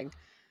same God. thing.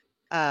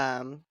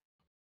 Um,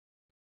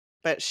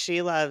 but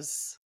she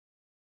loves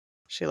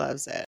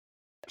it.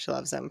 She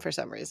loves him for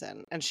some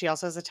reason, and she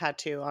also has a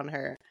tattoo on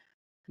her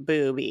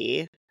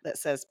boobie that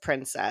says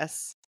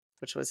Princess,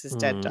 which was his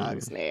dead Mm.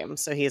 dog's name.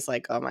 So he's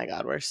like, oh my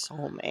God, we're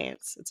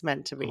soulmates. It's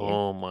meant to be.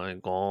 Oh my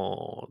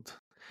God.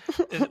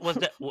 Was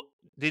that?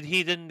 Did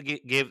he didn't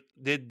give?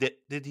 Did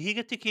he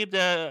get to keep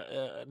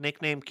the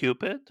nickname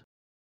Cupid?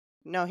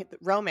 No,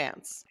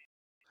 romance,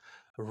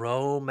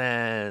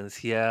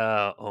 Romance.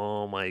 Yeah.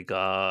 Oh my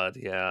God.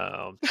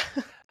 Yeah. which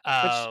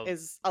Um.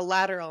 is a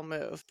lateral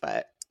move,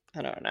 but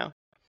I don't know.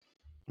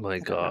 My I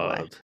don't know why.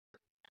 God.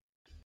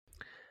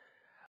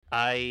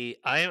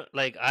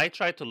 I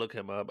tried to look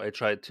him up. I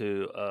tried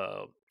to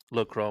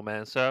look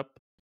romance up,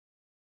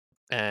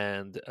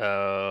 and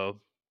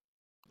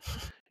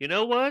you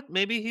know what?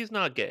 Maybe he's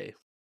not gay.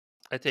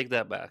 I take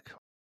that back.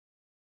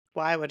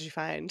 Why would you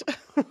find?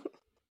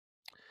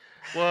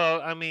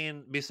 Well, I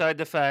mean, beside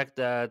the fact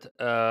that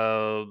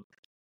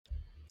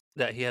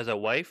he has a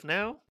wife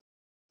now,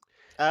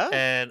 Oh,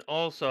 and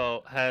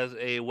also has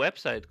a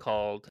website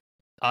called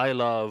I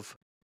Love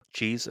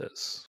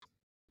Jesus.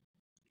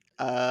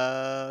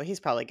 he's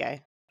probably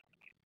gay.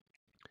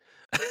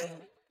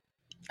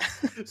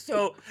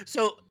 So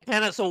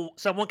Hannah, so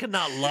someone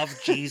cannot love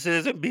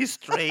Jesus and be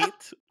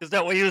straight? Is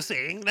that what you're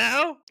saying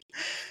now?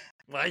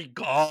 My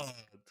God.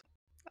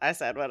 I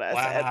said what I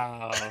said.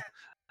 Wow.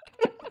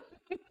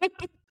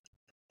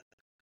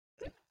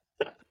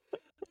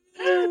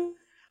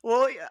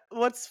 Well, yeah,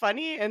 what's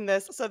funny in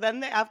this, so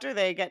then after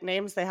they get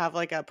names, they have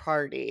like a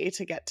party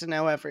to get to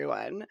know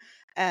everyone.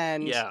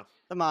 And Yeah.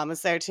 the mom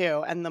is there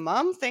too. And the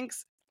mom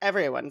thinks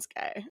everyone's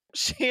gay.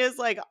 She is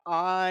like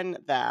on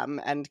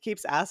them and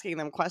keeps asking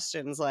them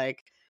questions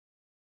like,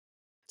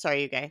 so are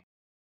you gay?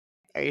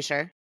 Are you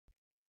sure?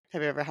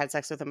 Have you ever had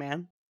sex with a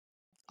man?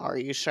 Are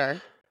you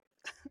sure?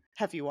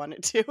 Have you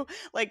wanted to?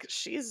 Like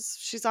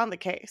she's on the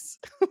case.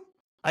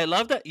 I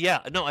love that. Yeah,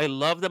 no, I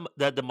love them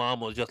that the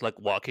mom was just like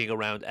walking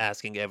around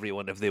asking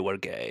everyone if they were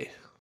gay.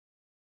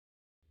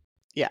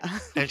 Yeah.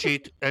 And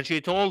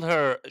she told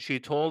her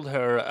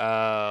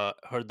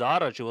her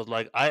daughter, she was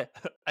like, I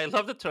I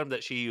love the term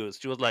that she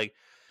used. She was like,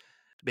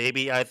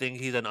 "Baby, I think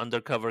he's an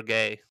undercover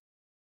gay."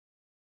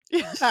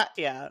 Yeah.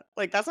 Yeah.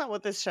 Like that's not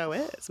what this show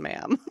is,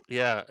 ma'am.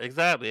 Yeah,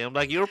 exactly. I'm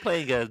like, you're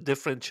playing a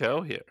different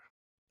show here.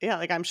 Yeah,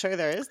 like I'm sure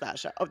there is that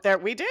show. Oh, there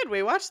we did.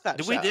 We watched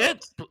that We show. did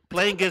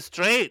playing it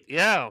straight.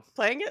 Yeah,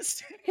 Playing it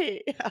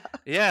straight. Yeah.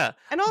 yeah.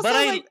 And But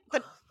also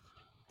like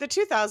the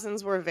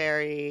 2000s were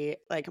very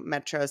like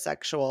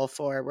metrosexual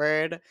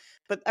forward,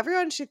 but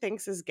everyone she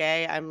thinks is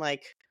gay, I'm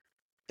like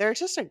they're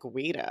just a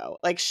Guido.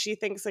 Like she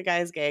thinks a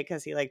guy's gay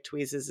cuz he like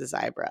tweezes his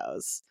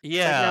eyebrows. It's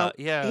like yeah, no,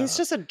 he's yeah.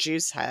 just a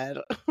juice head.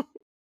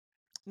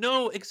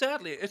 No,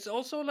 exactly. It's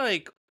also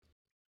like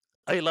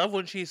I love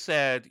when she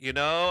said,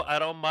 I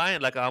don't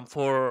mind, like I'm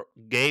for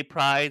gay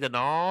pride and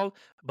all,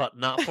 but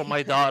not for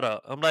my daughter.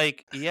 I'm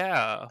like,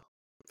 yeah,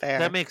 that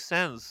Fair. makes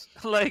sense.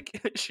 Like,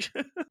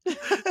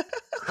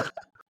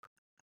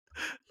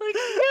 like,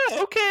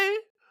 yeah, okay.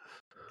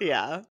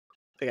 Yeah.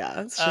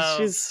 Yeah. It's just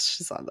Um,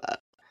 she's on that.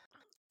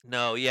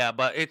 No, yeah,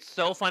 but it's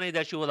so funny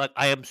that she was like,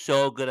 "I am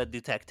so good at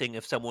detecting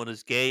if someone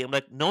is gay." I'm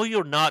like, "No,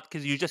 you're not,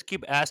 because you just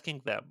keep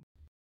asking them."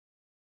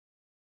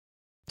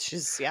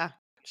 Yeah.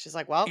 She's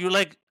like, "Well, You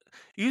like,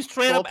 foolproof." you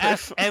straight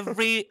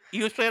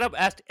up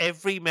asked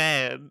every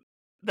man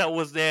that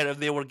was there if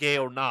they were gay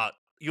or not.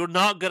 You're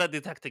not good at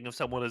detecting if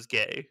someone is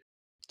gay.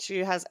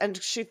 She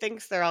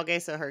thinks they're all gay,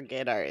 so her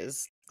gaydar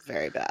is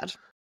very bad.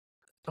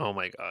 Oh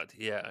my god,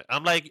 yeah.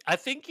 I'm like, I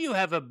think you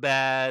have a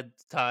bad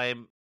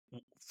time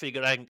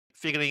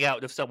figuring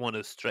out if someone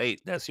is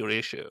straight. That's your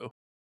issue.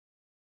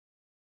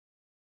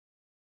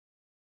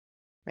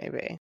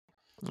 Maybe.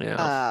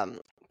 Yeah. Um,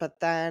 but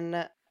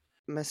then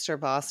Mr.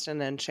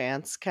 Boston and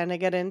Chance kind of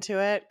get into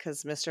it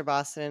because Mr.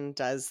 Boston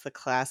does the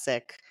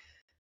classic,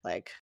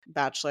 like,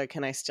 Bachelor,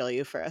 can I steal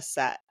you for a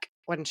sec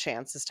when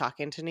Chance is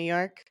talking to New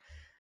York.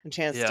 And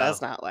Chance Yeah.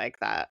 does not like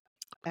that.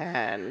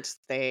 And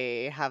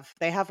they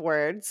have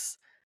words,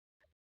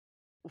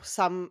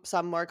 some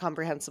more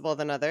comprehensible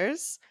than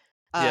others.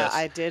 Yes.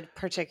 I did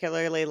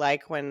particularly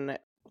like when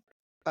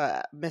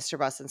Mr.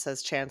 Boston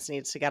says Chance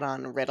needs to get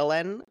on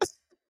Ritalin,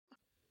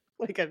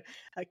 like a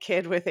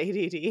kid with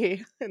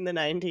ADD in the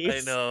I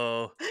 90s.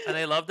 know. And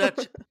I love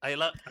that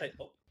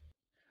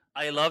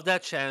I love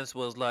that Chance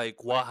was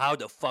like, "Well, how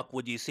the fuck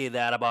would you say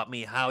that about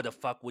me? How the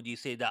fuck would you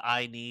say that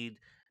I need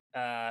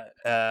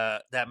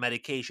that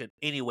medication?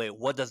 Anyway,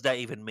 what does that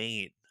even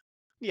mean?"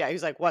 Yeah,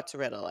 he's like, "What's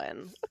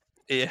Ritalin?"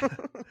 Yeah.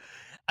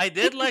 I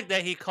did like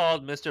that he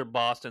called Mr.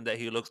 Boston that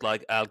he looks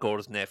like Al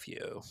Gore's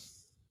nephew.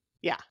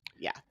 Yeah,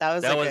 yeah, that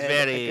was That a was good a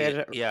very,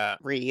 good yeah.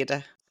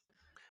 read.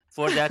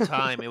 For that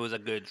time, it was a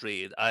good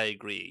read. I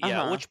agree.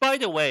 Yeah. Uh-huh. Which, by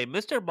the way,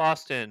 Mr.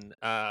 Boston,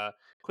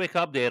 quick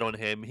update on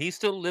him. He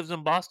still lives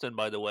in Boston,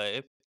 by the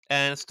way,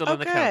 and still Oh, an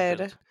good.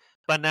 accountant.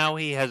 But now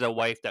he has a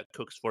wife that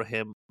cooks for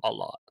him a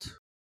lot.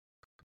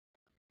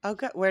 Oh,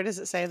 good. Where does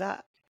it say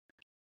that?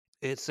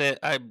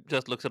 I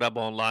just looked it up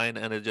online,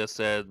 and it just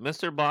said,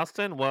 "Mr.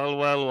 Boston, well,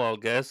 well, well,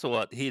 guess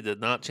what? He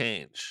did not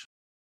change."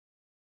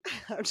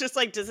 I'm just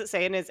like, does it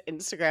say in his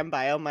Instagram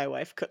bio, "My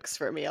wife cooks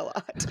for me a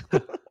lot,"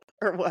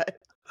 or what?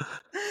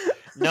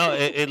 No,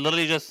 it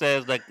literally just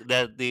says like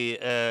that this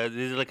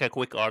is like a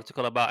quick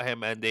article about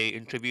him, and they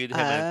interviewed him,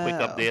 and a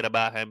quick Oh, update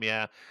about him.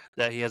 Yeah,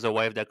 that he has a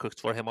wife that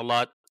cooks for him a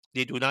lot.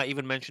 They do not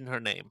even mention her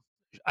name,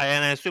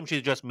 and I assume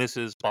she's just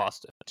Mrs.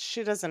 Boston.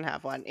 she doesn't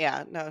have one.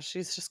 Yeah, no,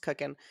 she's just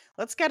cooking.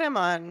 Let's get him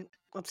on.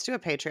 Let's do a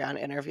Patreon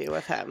interview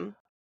with him.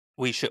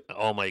 We should.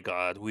 Oh my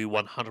god, we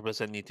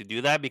 100% need to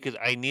do that because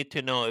I need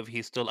to know if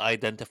he still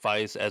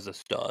identifies as a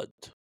stud.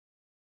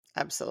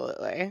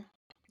 Absolutely.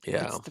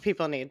 Yeah, It's the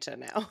people need to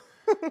know.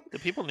 the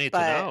people need to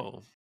But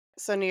know.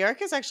 so New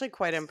York is actually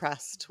quite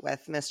impressed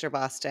with Mr.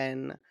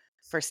 Boston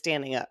for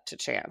standing up to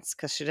Chance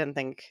because she didn't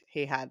think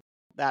he had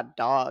that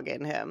dog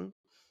in him,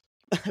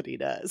 but he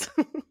does.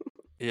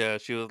 Yeah,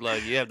 she was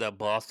like, "You have that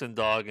Boston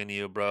dog in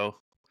you, bro."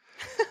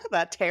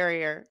 That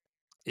terrier.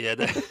 Yeah.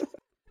 That,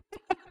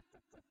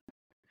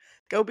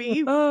 Go be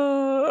you.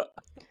 uh,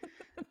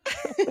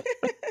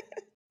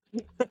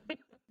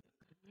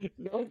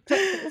 no,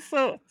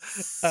 so um,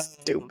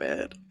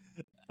 Stupid.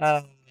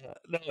 Uh,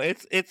 no,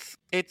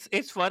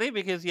 it's funny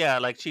because yeah,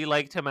 like she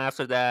liked him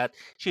after that.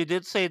 She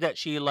did say that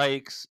she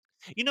likes,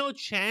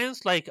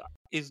 Chance like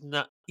is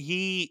not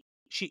he.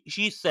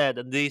 She said,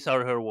 and these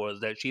are her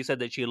words, that she said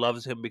that she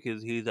loves him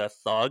because he's a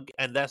thug,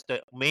 and that's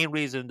the main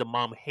reason the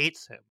mom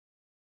hates him.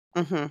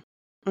 Mhm.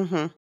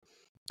 Mhm.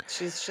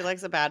 She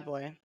likes a bad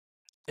boy.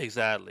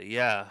 Exactly.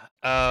 Yeah.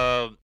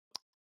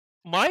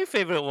 My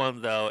favorite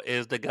one though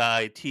is the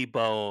guy T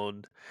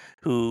Bone,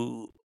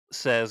 who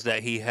says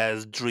that he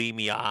has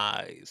dreamy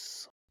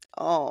eyes.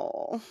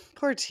 Oh,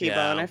 poor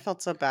T-Bone. Yeah. I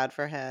felt so bad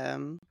for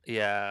him.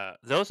 Yeah,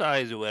 those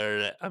eyes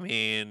were, I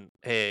mean,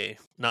 hey,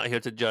 not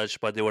here to judge,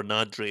 but they were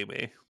not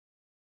dreamy.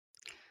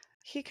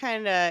 He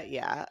kinda,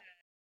 yeah,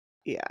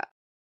 yeah.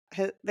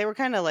 They were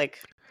kinda like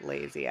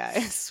lazy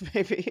eyes,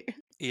 maybe.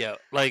 Yeah,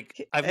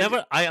 like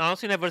And I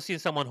honestly never seen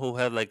someone who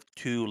had like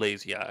two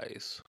lazy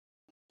eyes.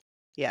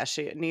 yeah,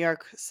 New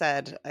York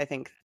said, I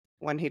think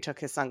when he took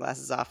his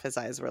sunglasses off, his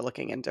eyes were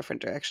looking in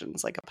different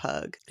directions like a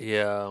pug.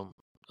 Yeah.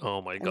 Oh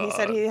my And he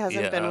said God. he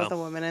hasn't been Yeah. with a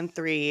woman in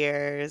 3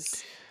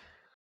 years.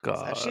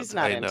 So she's God,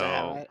 not I into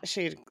him.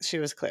 know. She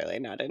was clearly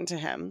not into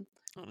him.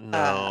 Uh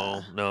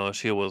No, no,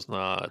 she was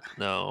not.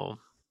 No.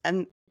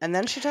 and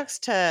then she talks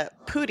to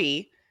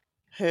Pootie,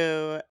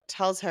 who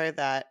tells her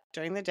that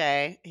during the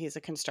day he's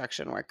a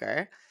construction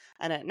worker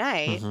and at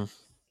night Hmm.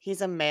 he's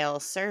a male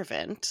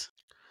servant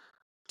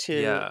to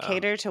Yeah.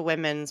 cater to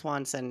women's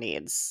wants and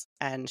needs.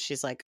 And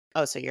she's like,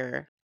 "Oh, so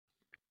you're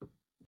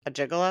a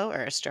gigolo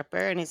or a stripper?"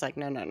 And he's like,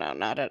 "No, no, no,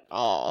 not at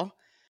all.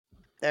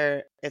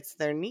 It's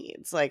their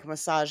needs, like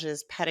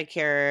massages,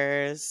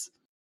 pedicures.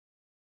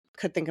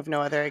 Could think of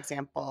no other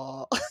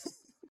example."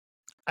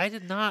 I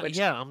did not. Which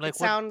Yeah, it I'm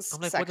sounds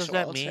like, what does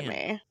that sexual to mean?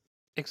 me.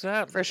 For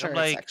Exactly. I'm sure it's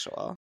like,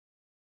 sexual.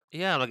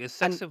 yeah, like,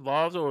 is And sex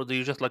involved, or do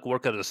you just like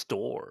work at a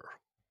store?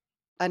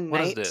 a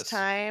What is this?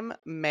 nighttime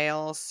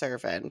male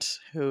servant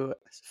who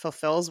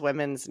fulfills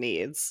women's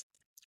needs.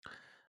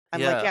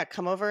 I'm like, Yeah. "Yeah,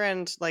 come over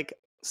and, like,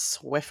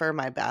 Swiffer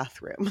my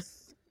bathroom.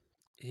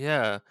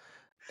 Yeah.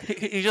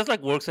 He just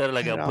like works at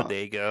like I a don't.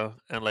 bodega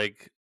and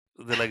like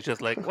they're like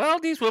just like, well,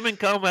 these women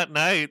come at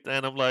night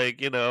and I'm like,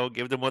 give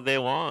them what they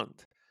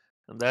want.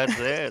 And that's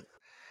it.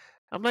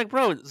 I'm like,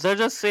 bro, they're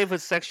just say if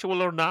it's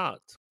sexual or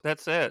not.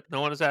 That's it.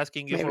 No one is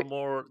asking you for Maybe.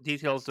 more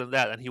details than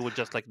that. And he would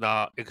just like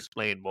not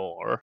explain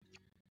more.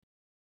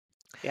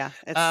 Yeah,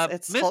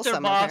 it's Mr.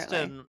 wholesome apparently.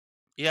 Boston,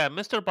 yeah,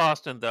 Mr.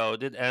 Boston though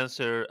did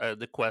answer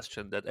the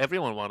question that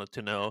everyone wanted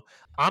to know,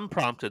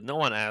 unprompted. No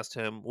one asked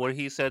him, where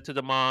he said to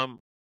the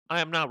mom,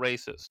 "I am not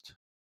racist."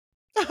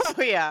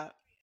 Oh yeah.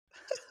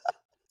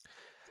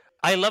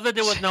 I love that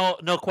there was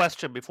no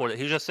question before that.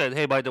 He just said,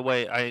 "Hey, by the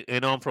way, I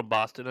know I'm from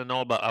Boston and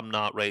all, but I'm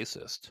not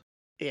racist."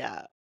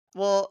 Yeah.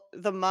 Well,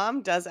 the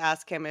mom does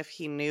ask him if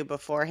he knew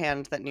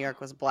beforehand that New York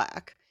was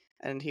black,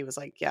 and he was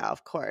like, "Yeah,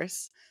 of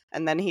course."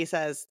 And then he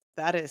says,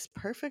 "That is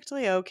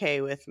perfectly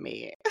okay with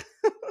me."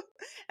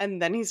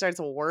 And then he starts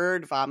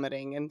word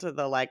vomiting into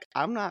the like,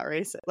 "I'm not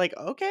racist." Like,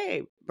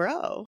 "Okay,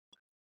 bro.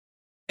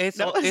 It's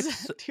That all was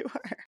it's you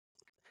are."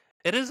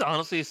 it is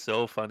honestly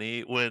so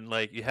funny when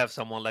like you have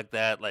someone like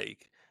that,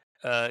 like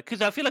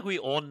because I feel like we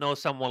all know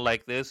someone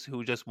like this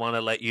who just want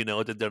to let you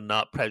know that they're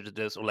not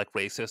prejudiced or like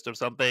racist or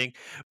something,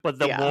 but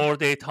the Yeah. more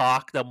they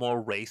talk, the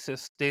more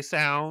racist they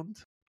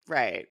sound.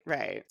 Right,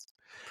 right.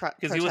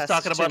 Because he was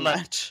talking Protest too about like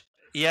much.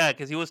 yeah,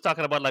 because he was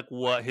talking about like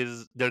what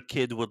their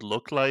kid would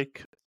look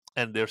like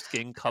and their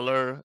skin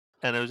color,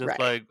 and it was just Right.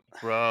 like,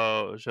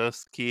 bro,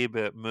 just keep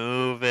it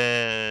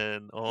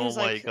moving. He Oh was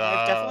my like, "I've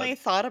god. definitely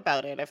thought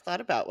about it. I've thought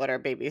about what our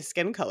baby's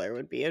skin color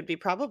would be. It'd be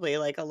probably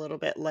like a little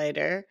bit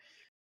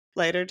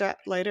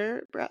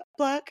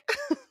black,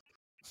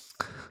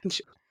 and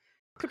she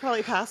could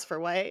probably pass for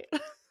white."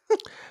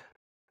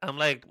 I'm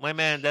like, my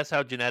man, that's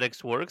how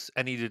genetics works.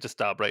 I need you to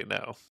stop right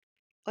now.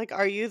 Like,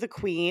 "Are you the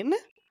queen?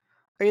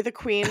 Are you the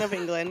queen of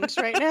England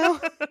right now?"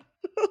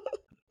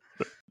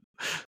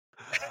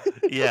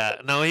 Yeah,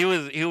 no, he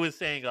was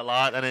saying a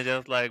lot, and I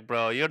just like,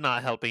 bro, you're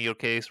not helping your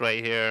case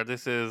right here.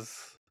 This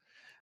is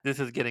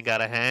getting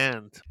out of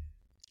hand.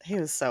 He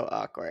was so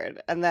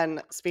awkward. And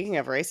then speaking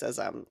of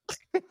racism,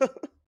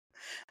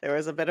 there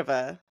was a bit of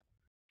Oh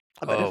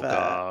a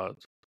god.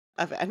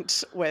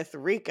 event with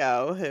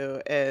Rico,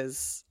 who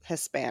is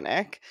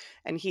Hispanic,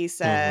 and he Hmm.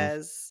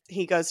 says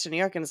he goes to New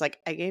York and is like,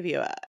 "I gave you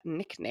a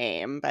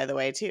nickname, by the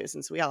way, too,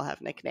 since we all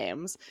have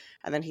nicknames."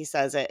 And then he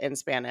says it in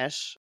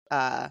Spanish.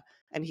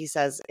 And he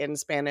says in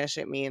Spanish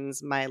it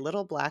means my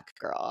little black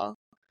girl.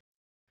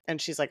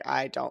 And she's like,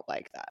 "I don't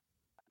like that.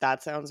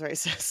 That sounds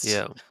racist.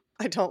 Yeah,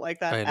 I don't like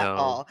that I at know.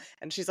 all."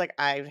 And she's like,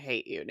 "I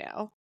hate you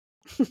now."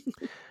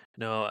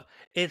 No,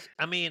 it's.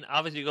 I mean,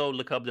 obviously, go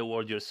look up the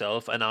word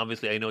yourself, and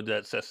obviously, I know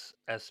that's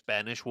a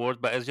Spanish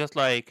word, but it's just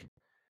like.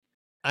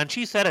 And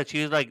she said it.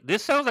 She was like,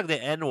 "This sounds like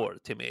the N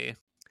word to me."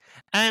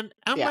 And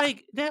I'm Yeah.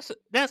 like, that's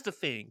the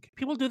thing.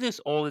 People do this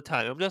all the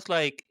time. I'm just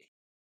like,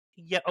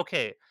 yeah,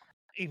 okay.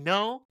 You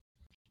know,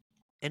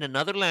 in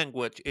another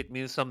language, it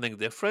means something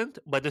different,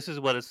 but this is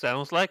what it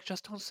sounds like.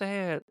 Just don't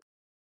say it.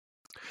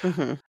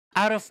 Hmm.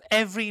 Out of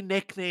every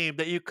nickname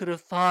that you could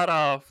have thought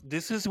of,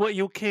 this is what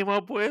you came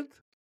up with.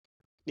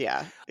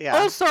 Yeah. Yeah.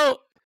 Also,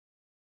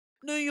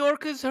 New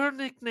York is her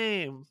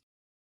nickname.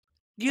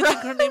 Do you think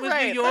her name is New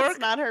Right. That's York?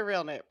 not her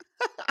real name.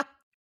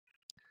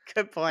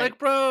 Good point. Like,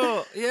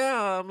 bro,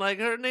 yeah, I'm like,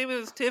 her name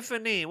is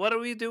Tiffany. What are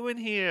we doing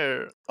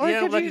here? Or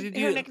Yeah, could like, you did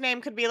her you?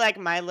 nickname could be like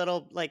my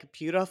little like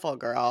beautiful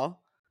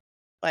girl.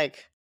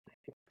 Like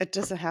it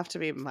doesn't have to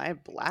be my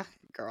black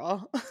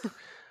girl,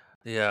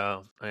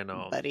 Yeah, I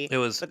know. buddy. It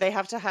was But they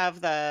have to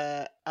have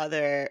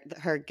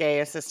her gay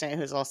assistant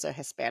who's also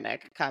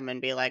Hispanic come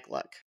and be like,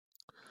 "Look,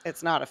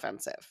 it's not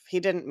offensive. He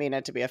didn't mean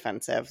it to be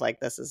offensive. Like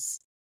this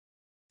is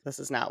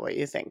not what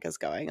you think is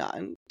going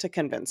on," to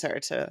convince her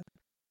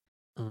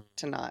mm.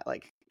 to not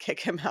like kick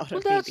him out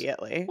Well, that's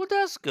immediately. well,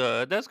 that's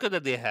good. That's good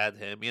that they had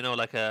him.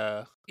 Like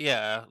a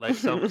yeah, like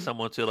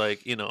someone to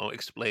like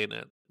explain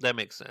it. That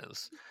makes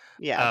sense.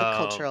 Yeah, the Um,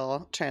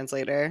 cultural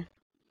translator.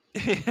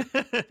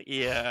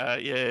 yeah,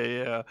 yeah,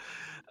 yeah.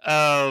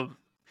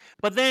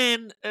 But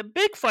then a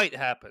big fight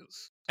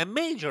happens, a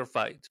major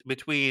fight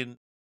between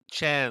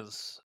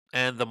Chance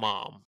and the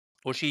mom,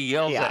 where she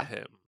yells at Yeah,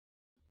 him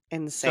so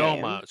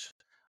insane. much.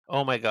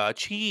 Oh my god,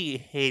 she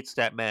hates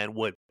that man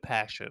with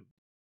passion.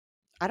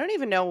 I don't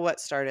even know what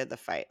started the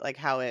fight, like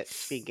how it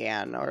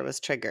began or was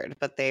triggered,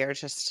 but they are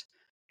just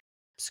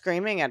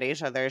screaming at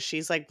each other.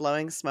 She's like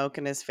blowing smoke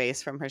in his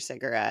face from her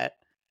cigarette.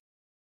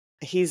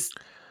 He's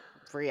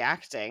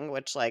reacting,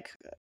 which, like,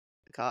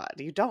 God,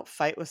 you don't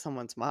fight with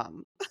someone's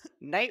mom.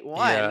 Night one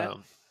Yeah,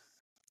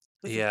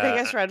 was the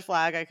biggest yeah. red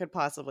flag I could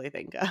possibly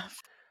think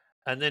of.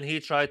 And then he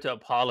tried to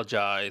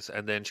apologize,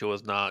 and then she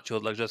was not. She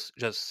was like, "Just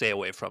stay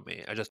away from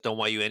me. I just don't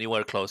want you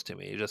anywhere close to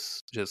me.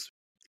 Just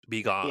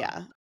be gone."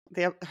 Yeah.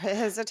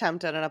 His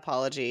attempt at an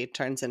apology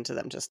turns into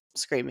them just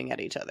screaming at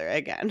each other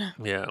again.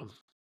 Yeah,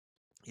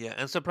 yeah.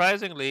 And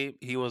surprisingly,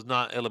 he was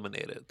not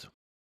eliminated.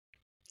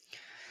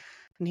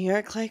 New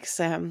York likes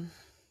him.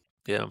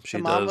 Yeah, The she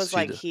mom does. was She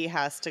like, does. "He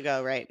has to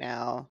go right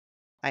now.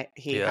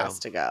 He Yeah, has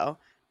to go."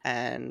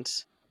 and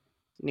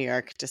New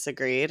York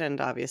disagreed, and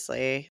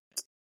obviously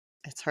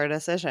it's her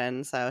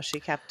decision. So she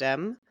kept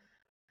him,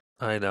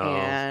 I know, I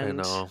and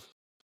know.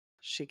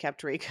 she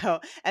kept Rico.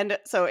 And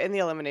so in the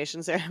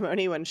elimination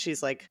ceremony, when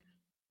she's like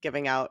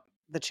giving out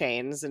the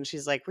chains, and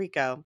she's like,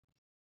 Rico,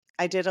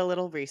 I did a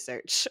little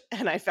research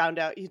and I found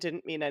out you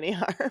didn't mean any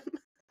harm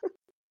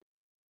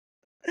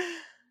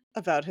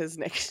about his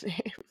nickname.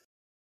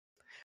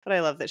 But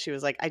I love that she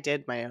was like, I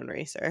did my own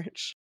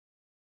research.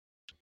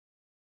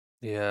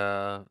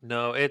 Yeah.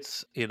 No,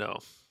 it's, no,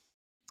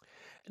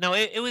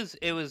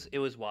 it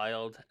was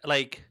wild.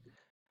 Like,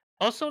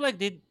 also, like,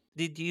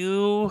 did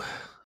you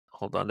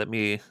hold on, let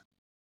me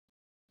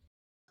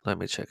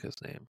check his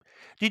name.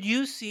 Did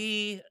you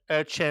see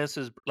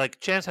Chance's, like,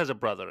 Chance has a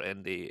brother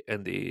in the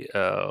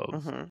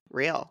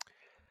Real.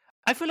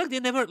 I feel like they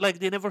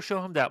never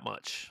show him that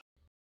much.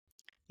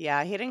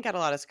 Yeah, he didn't get a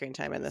lot of screen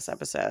time in this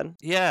episode.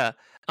 Yeah.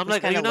 I'm He's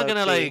like, are kind you of not low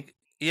gonna, key. like,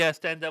 yeah,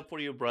 stand up for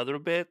your brother a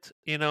bit,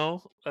 you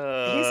know?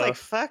 He's like,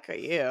 fuck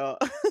you.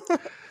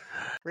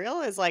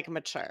 Real is like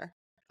mature.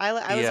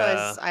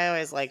 Yeah. I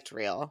always liked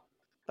Real,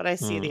 but I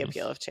see the Mm,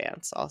 appeal of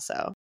Chance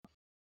also.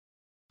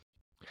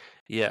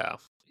 yeah.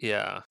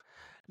 Yeah.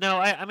 No,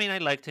 I mean, I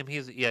liked him.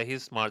 He's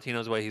smart. He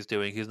knows what he's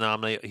doing. He's not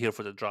only here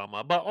for the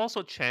drama, but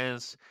also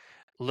Chance,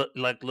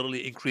 like,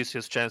 literally increase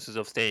his chances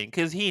of staying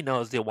because he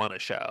knows they want a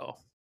show.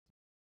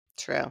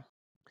 True. True.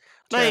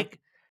 Like,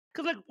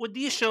 because, like, with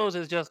these shows,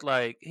 it's just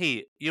like,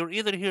 hey, you're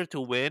either here to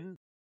win,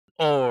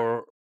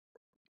 or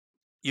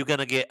you're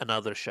gonna get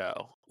another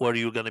show where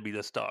you're gonna be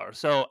the star.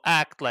 So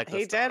act like the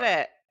He did star.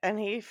 it, and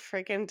he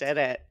freaking did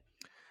it.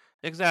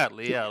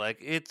 Exactly. Yeah. Like,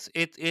 it's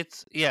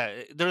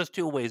yeah. There's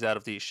two ways out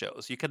of these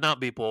shows. You cannot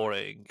be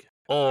boring,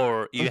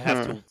 or you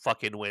have Hmm. to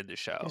fucking win the You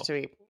have show. to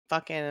be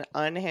fucking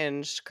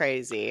unhinged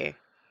crazy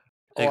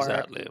or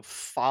Exactly.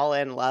 fall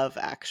in love,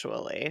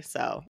 actually.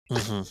 So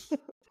Hmm.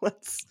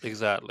 let's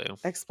Exactly.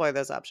 explore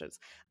those options.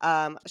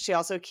 She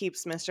also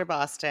keeps Mr.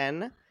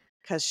 Boston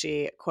because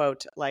she,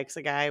 quote, likes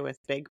a guy with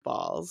big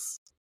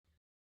balls.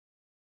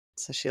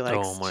 So she Oh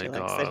likes my that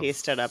god. he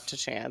stood up to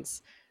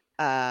Chance.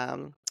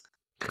 Um,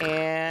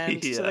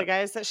 and to the Yeah.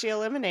 guys that she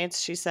eliminates,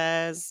 she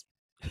says,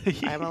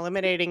 I'm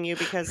eliminating you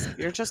because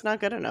you're just not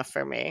good enough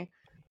for me.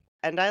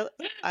 And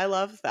I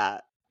love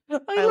that. I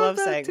I love love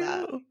that saying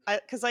that. too.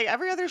 Because like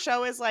every other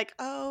show is like,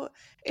 oh,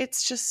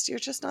 it's just you're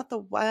just not the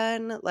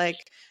one. Like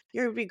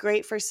you'd be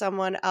great for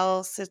someone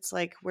else. It's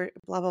like we're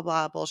blah blah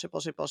blah bullshit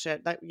bullshit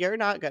bullshit. That you're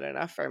not good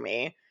enough for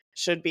me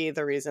should be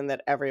the reason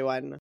that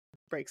everyone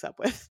breaks up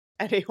with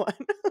anyone.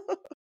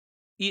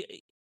 You,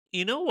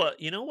 you know what?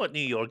 You know what New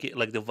York,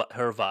 like,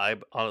 her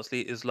vibe,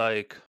 honestly, is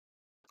like.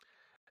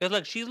 It's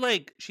like she's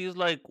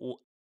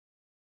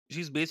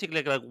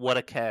basically like what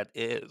a cat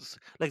is.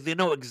 Like, they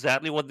know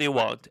exactly what they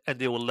want, and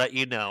they will let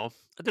you know.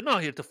 They're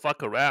not here to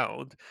fuck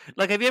around.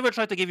 Like, have you ever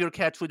tried to give your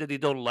cat food that they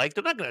don't like?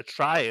 They're not gonna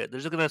try it.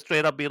 They're just gonna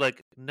straight up be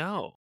like,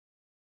 "No,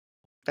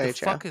 the Very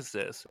true. fuck is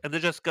this?" And they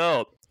just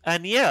go.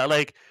 And yeah,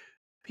 like,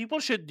 people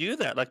should do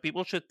that. Like,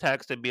 people should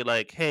text and be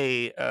like,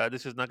 "Hey,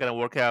 this is not gonna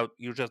work out.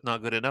 You're just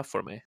not good enough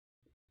for me."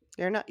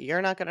 You're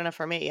not good enough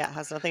for me. Yeah, it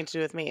has nothing to do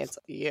with me. It's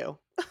you.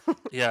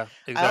 Yeah,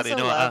 I exactly.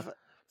 also No, love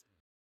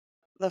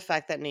the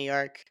fact that New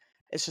York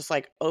is just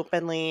like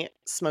openly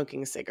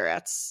smoking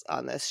cigarettes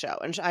on this show.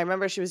 And I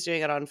remember she was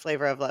doing it on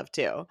Flavor of Love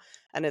too.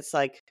 And it's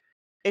like,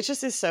 it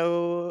just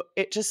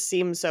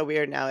seems so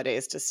weird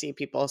nowadays to see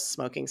people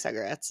smoking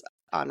cigarettes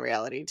on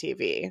reality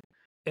TV.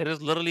 it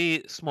is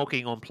literally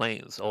smoking on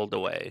planes all the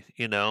way.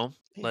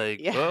 Like,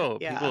 Yeah, oh,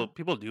 yeah,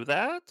 people do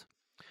that.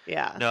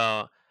 yeah.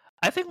 No,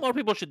 I think more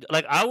people should,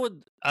 like, I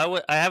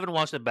haven't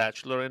watched The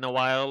Bachelor in a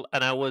while,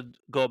 and I would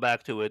go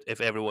back to it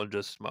if everyone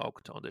just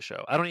smoked on the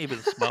show. I don't even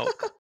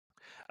smoke.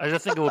 I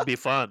just think it would be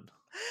fun.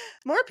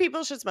 More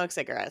people should smoke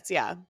cigarettes.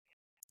 Yeah.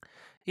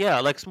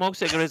 Yeah, like, smoke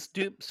cigarettes,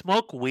 do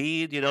smoke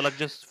weed, like,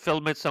 just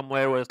film it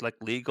somewhere where it's, like,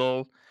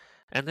 legal,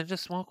 and then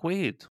just smoke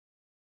weed.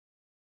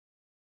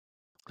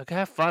 Like,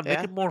 have fun, make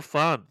Yeah. it more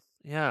fun.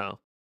 Yeah.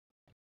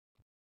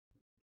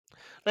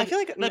 I Like feel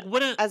like like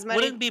wouldn't as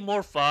wouldn't many, it be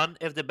more fun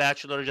if the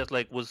Bachelor just,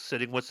 like, was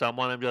sitting with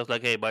someone and just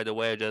like, hey, by the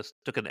way, I just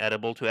took an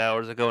edible 2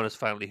 hours ago and it's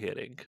finally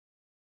hitting.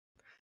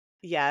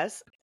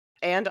 yes.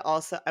 And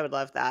also, I would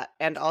love that.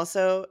 And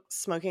also,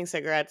 smoking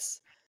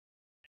cigarettes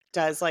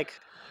does like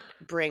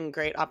bring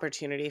great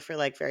opportunity for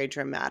like very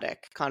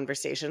dramatic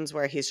conversations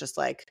where he's just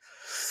like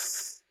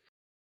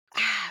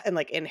and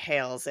like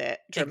inhales it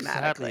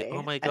Exactly. Oh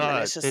dramatically my and then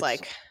god. it's just It's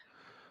like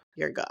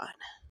you're gone.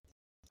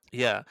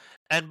 Yeah.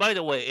 And by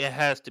the way, it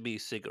has to be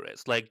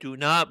cigarettes. Like, do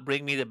not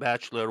bring me The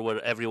Bachelor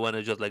where everyone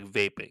is just, like,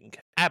 vaping.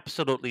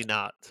 Absolutely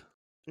not.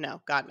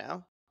 No, god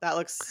no. That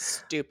looks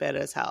stupid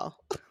as hell.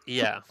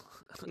 Yeah.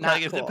 Like,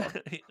 Not if cool.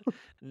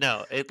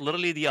 no, it's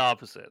literally the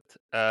opposite.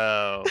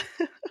 Oh,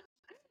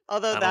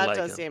 Although I don't that like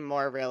does him. seem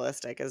more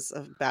realistic as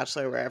a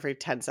bachelor where every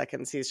 10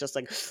 seconds he's just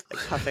like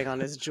puffing on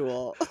his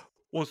jewel.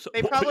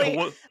 They probably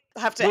What,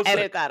 have to one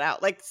edit sec. that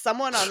out. Like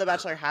someone on The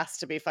Bachelor has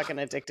to be fucking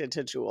addicted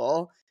to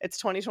Jewel. It's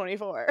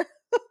 2024.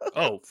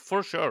 Oh,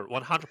 for sure.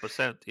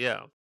 100%.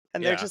 Yeah.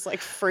 and they're Yeah. just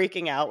like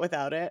freaking out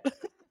without it.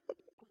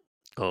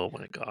 Oh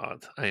my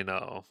god. I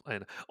know. I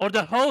know. Or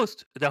the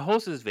host. The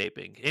host is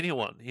vaping.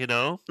 Anyone, you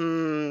know?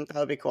 That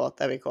would be cool.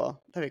 That'd be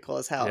cool. That'd be cool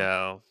as hell.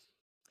 Yeah.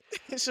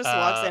 He just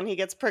walks Uh in, he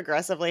gets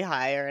progressively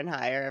higher and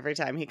higher every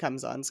time he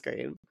comes on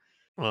screen.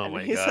 oh And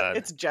my he's god.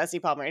 it's Jesse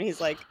Palmer, and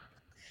he's like,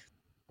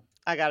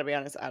 I gotta be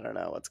honest, I don't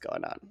know what's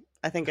going on.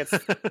 I think it's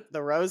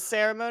the rose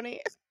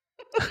ceremony.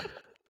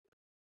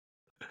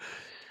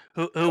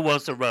 Who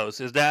wants a rose?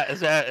 Is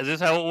this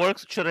how it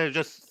works? Should I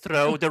just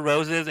throw the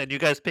roses and you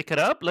guys pick it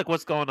up? Like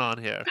what's going on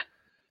here?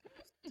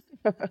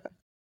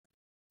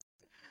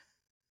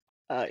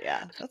 Oh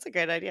yeah, that's a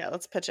great idea.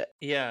 Let's pitch it.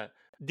 Yeah.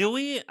 Do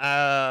we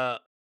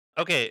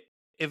okay,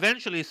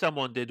 eventually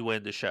someone did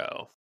win the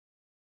show.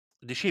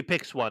 She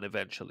picks one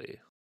eventually.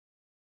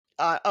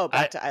 Oh,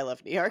 I back to I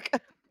Love New York.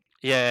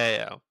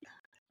 yeah.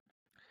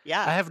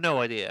 I Yeah, have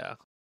no idea.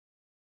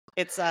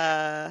 it's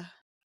I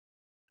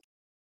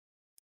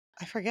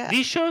forget.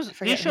 These shows I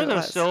these forget who shows it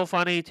are was. so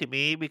funny to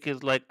me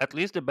because like at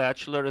least The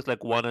Bachelor is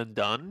like one and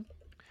done.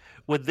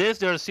 With this,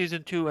 there's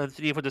season 2 and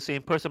 3 for the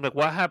same person. I'm like,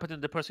 what happened to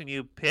the person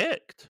you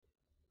picked?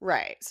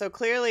 Right. So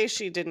clearly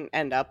she didn't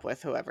end up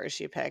with whoever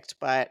she picked,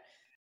 but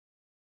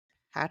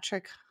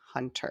Patrick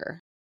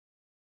Hunter.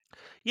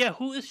 Yeah,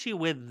 who is she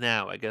with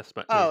now? I guess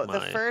is Oh,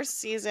 the my. first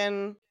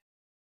season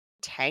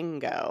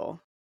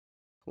Tango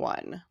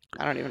won.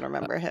 I don't even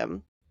remember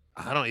him.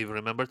 I don't even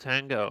remember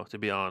Tango, to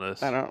be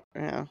honest. I don't,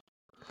 yeah.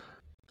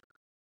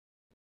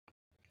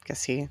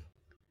 Guess he.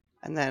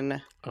 And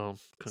then Oh,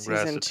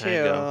 congrats season to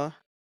Tango.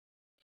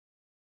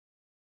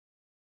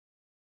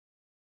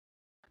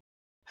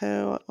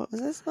 2. What was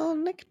his little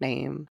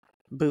nickname?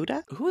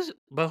 Buddha?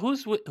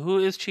 Who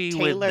is she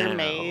with Tailor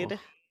now? Made?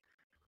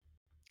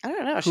 I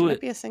don't know. She Who? might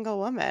be a single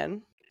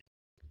woman.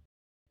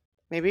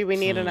 Maybe we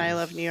need an I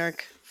Love New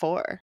York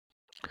 4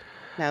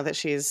 now that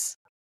she's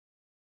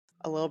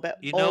a little bit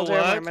You know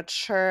older, more what?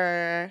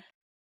 mature,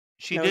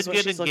 She knows did what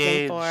get she's looking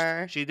engaged.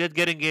 for. She did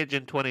get engaged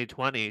in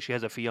 2020. She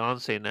has a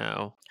fiance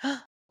now,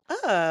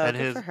 Oh, and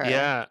good for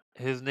her.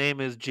 his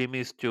name is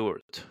Jimmy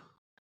Stewart.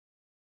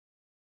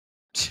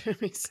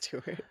 Jimmy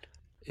Stewart.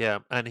 Yeah,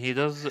 and he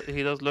does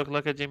look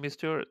like a Jimmy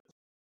Stewart.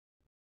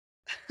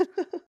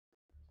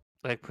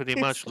 Like pretty He's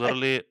much, like,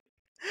 literally,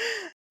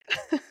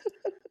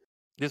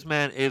 this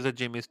man is a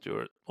Jimmy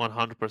Stewart,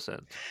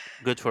 100%.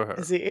 Good for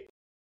her. is he?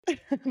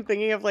 I'm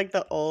thinking of like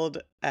the old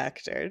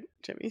actor,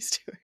 Jimmy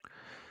Stewart.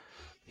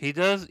 He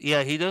does,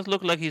 yeah, he does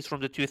look like he's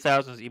from the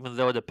 2000s, even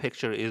though the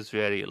picture is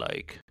very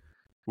like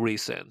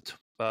recent.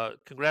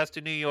 But congrats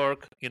to New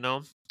York, you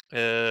know.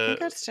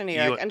 Congrats to New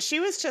York. You, And she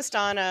was just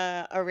on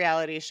a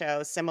reality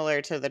show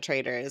similar to The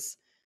Traitors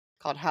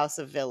called House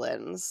of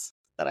Villains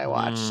that I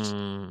watched,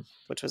 mm,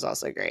 which was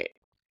also great.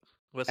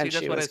 well, see, And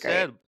that's she what I was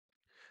great. said.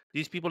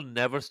 These people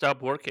never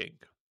stop working.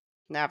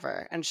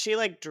 Never. And she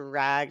like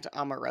dragged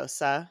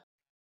Omarosa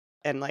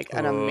in like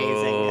an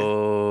amazing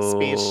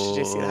speech. Did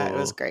you see that? It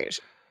was Oh, great.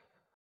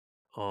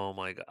 oh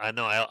my God! I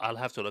know. I'll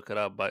have to look it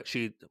up. But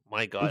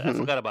my God, I Hmm.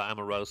 forgot about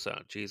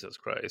Amarosa. Jesus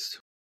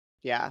Christ!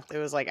 Yeah, it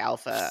was like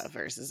Alpha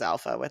versus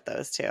Alpha with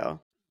those two.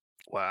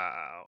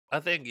 Wow. I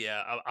think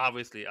yeah.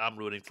 Obviously, I'm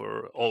rooting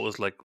for always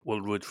like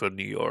will root for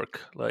New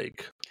York.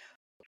 Like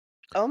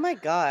Oh my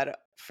God.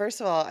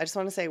 First of all, I just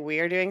want to say we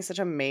are doing such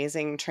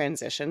amazing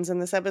transitions in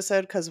this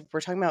episode because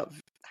we're talking about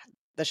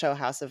the show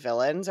House of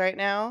Villains right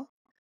now.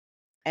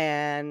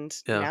 And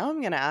yeah. now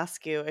I'm going to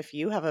ask you if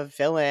you have a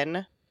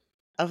villain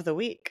of the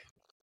week.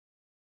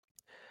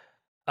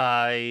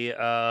 I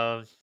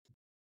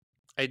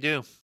I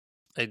do.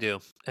 I do.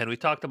 And we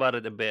talked about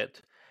it a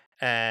bit.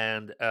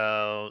 And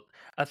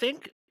I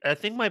think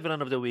my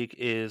villain of the week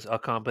is a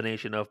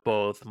combination of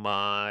both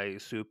my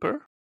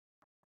super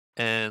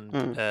and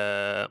Mm,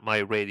 my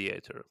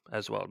radiator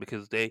as well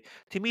because they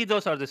to me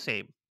those are the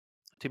same.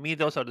 To me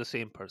those are the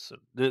same person.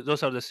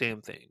 Those are the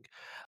same thing.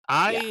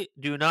 yeah. I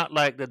do not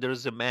like that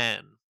there's a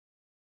man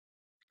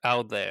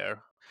out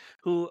there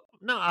who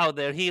not out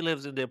there, he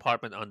lives in the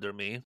apartment under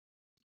me,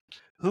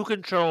 who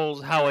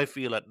controls how I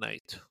feel at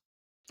night.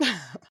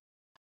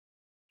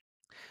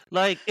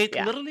 Like it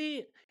Yeah.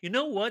 literally, you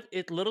know what?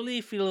 It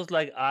literally feels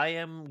like I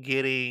am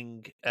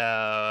getting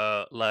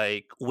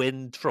like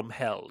wind from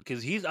hell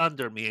because he's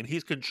under me and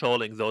he's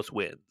controlling those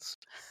winds.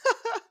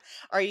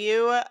 Are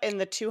you in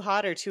the too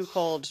hot or too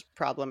cold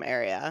problem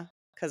area?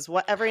 Because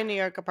every New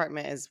York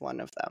apartment is one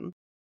of them.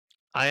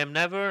 I am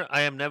never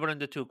in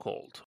the too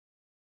cold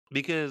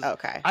because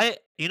Okay. I'd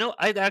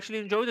actually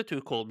enjoy the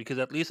too cold because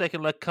at least I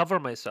can like cover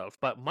myself.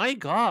 But my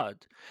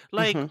God,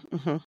 like Hmm.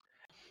 Hmm.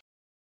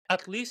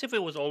 at least if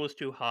it was always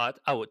too hot,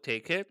 I would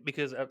take it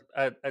because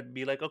I'd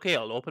be like, okay,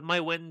 I'll open my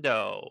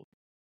window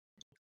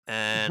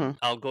Hmm. and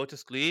I'll go to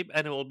sleep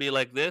and it will be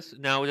like this.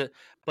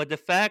 But the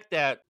fact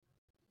that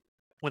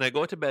when I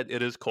go to bed,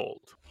 it is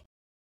cold.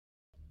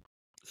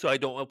 So I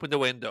don't open the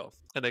window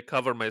and I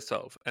cover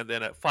myself. And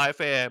then at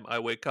 5 a.m., I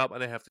wake up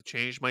and I have to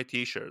change my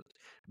t shirt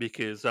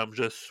because I'm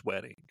just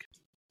sweating.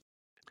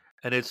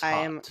 And it's I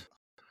am hot.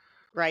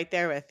 right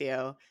there with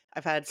you.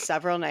 I've had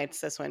several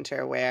nights this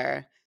winter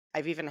where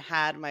I've even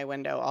had my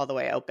window all the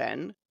way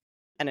open,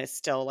 and it's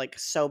still, like,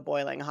 so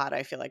boiling hot,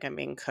 I feel like I'm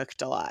being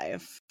cooked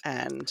alive,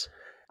 and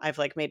I've,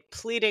 like, made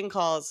pleading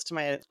calls to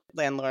my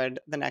landlord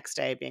the next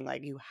day being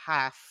like, "You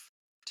have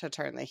to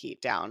turn the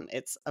heat down,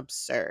 it's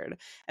absurd."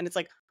 And it's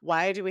like,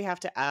 why do we have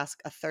to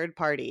ask a third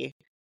party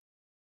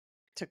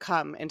to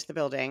come into the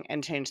building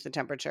and change the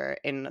temperature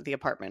in the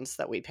apartments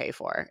that we pay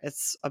for?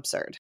 It's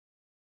absurd.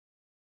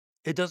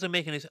 It doesn't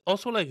make any sense.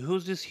 Also, like,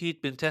 who's this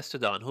heat been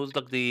tested on? Who's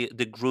like the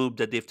group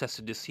that they've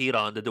tested this heat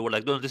on that they were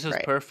like, no, this is Right.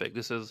 perfect.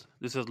 This is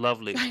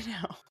lovely. I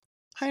know.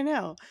 I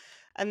know.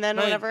 And then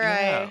Like, whenever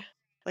yeah. I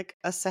like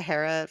a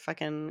Sahara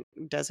fucking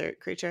desert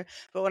creature,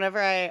 but whenever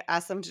I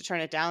ask them to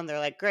turn it down, they're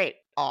like, "Great,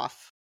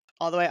 off.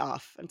 All the way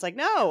off." And it's like,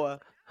 "No,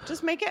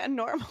 just make it a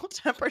normal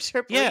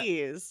temperature, Yeah,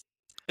 please."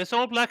 it's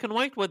all black and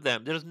white with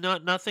them. There's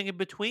not nothing in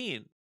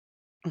between.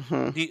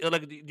 Mhm. Do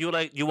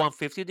you want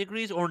 50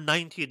 degrees or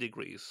 90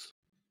 degrees?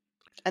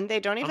 And they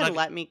don't I'm even like,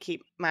 let me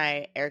keep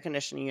my air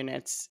conditioning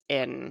units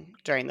in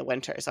during the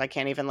winter, so I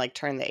can't even, like,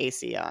 turn the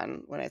AC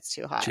on when it's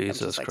too hot. I'm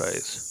just, Jesus like,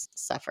 Christ.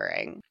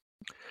 suffering.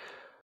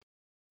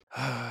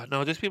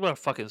 No, these people are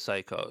fucking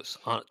psychos,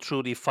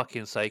 truly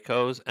fucking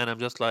psychos. And I'm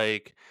just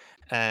like,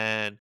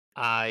 and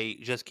I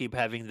just keep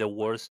having the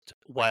worst,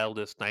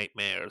 wildest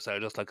nightmares. Are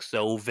just like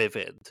so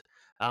vivid.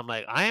 I'm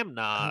like, I am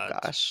Oh not.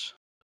 gosh.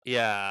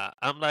 Yeah,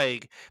 I'm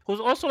like, who's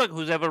also like,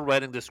 who's ever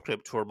writing the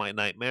script for my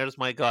nightmares?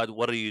 My God,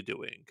 what are you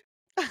doing?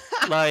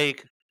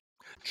 Like,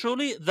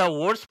 truly the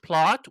worst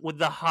plot with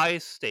the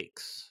highest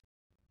stakes.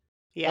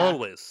 Yeah,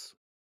 Always.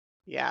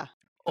 yeah.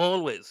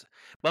 Always.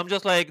 But I'm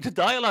just like, the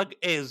dialogue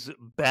is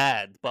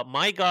bad, but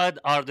my God,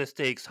 are the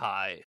stakes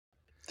high?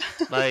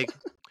 Like,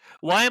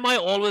 why am I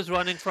always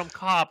running from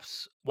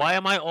cops? Why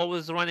am I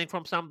always running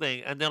from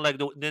something? And then like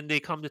then they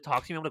come to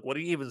talk to me. I'm like, what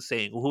are you even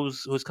saying?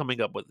 Who's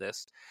coming up with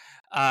this?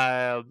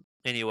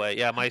 Anyway,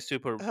 yeah, my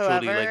super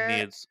truly like Whoever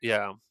needs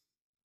yeah.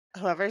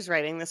 whoever's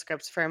writing the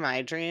scripts for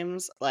my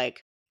dreams,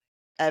 like,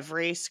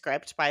 every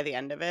script by the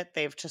end of it,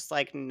 they've just,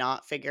 like,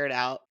 not figured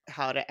out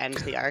how to end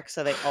the arc,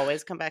 so they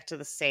always come back to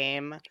the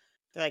same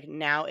they're like,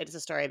 "Now it's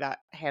a story about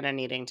Hannah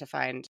needing to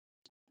find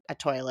a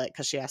toilet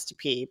because she has to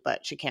pee,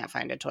 but she can't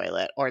find a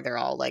toilet," or they're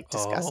all, like,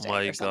 Oh disgusting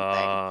my or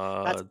something.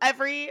 That's God.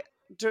 every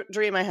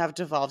dream I have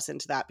devolves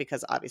into that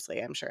because, obviously,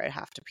 I'm sure I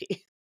have to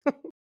pee.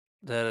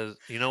 That is,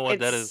 you know what?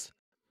 That It's is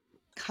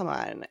come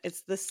on,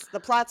 it's this the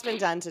plot's been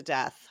done to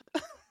death.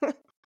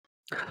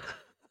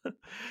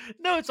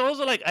 no, it's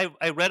also like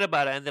I read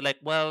about it and they're like,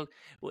 well,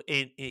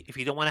 if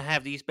you don't want to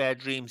have these bad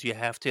dreams, you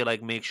have to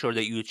like make sure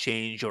that you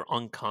change your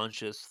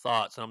unconscious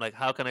thoughts. And I'm like,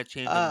 how can I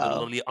change them? They're Oh.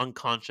 literally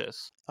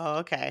unconscious. Oh,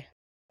 okay.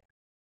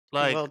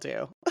 Will Like,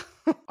 do.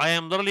 I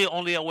am literally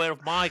only aware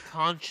of my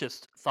conscious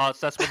thoughts.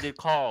 That's what they're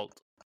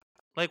called.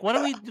 Like, what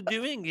are we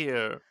doing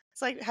here?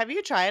 It's like, have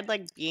you tried,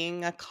 like,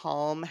 being a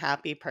calm,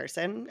 happy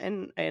person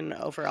in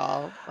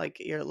overall, like,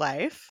 your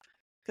life?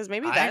 Because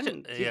maybe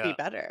then you'd be Yeah.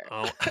 better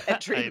Oh, at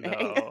I dreaming.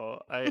 know.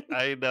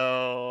 I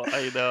know.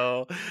 I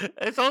know.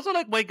 It's also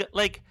like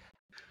like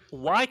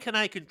why can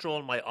I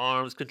control my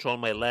arms, control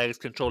my legs,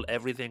 control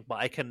everything, but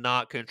I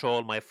cannot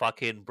control my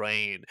fucking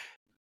brain?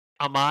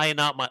 Am I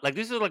not my like?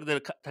 This is like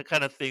the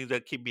kind of things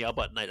that keep me up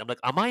at night. I'm like,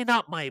 am I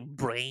not my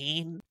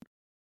brain?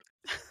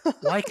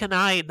 Why can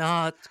I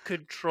not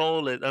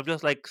control it? I'm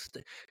just like,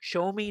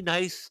 show me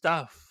nice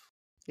stuff.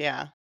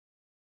 Yeah.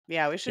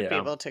 Yeah, we should be Yeah,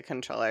 able to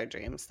control our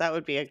dreams. That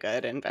would be a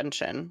good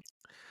invention.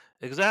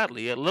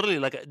 exactly. Yeah, literally,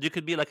 like you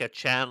could be like a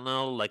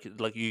channel, like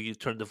you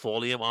turn the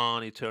volume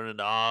on, you turn it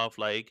off.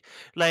 Like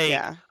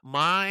Yeah.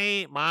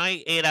 my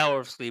 8 hour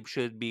of sleep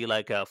should be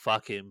like a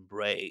fucking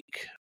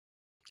break.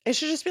 It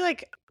should just be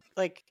like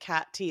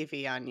cat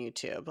TV on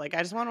YouTube. Like,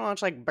 I just wanna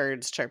watch, like,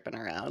 birds chirping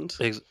around.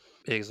 Ex-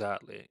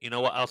 exactly. You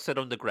know what? I'll sit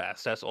on the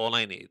grass. That's all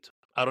I need.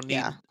 I don't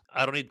Yeah. need.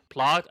 I don't need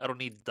plot. I don't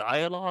need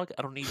dialogue.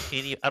 I don't need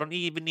any. I don't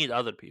even need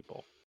other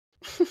people.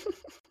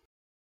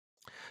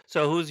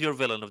 So who's your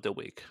villain of the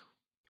week?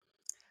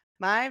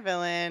 My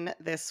villain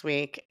this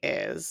week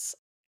is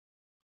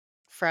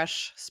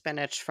fresh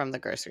spinach from the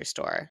grocery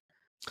store.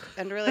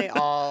 And really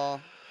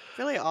all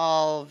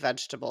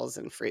vegetables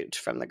and fruit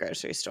from the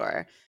grocery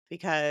store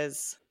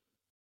because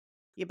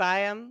you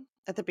buy them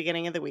at the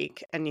beginning of the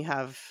week and you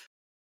have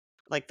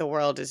like the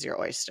world is your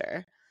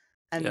oyster.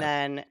 And Yeah.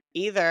 then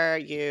either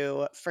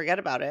you forget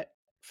about it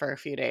for a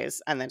few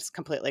days and then it's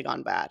completely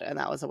gone bad and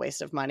that was a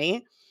waste of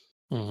money,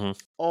 Hmm.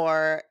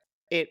 or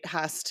it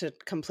has to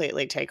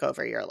completely take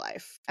over your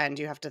life and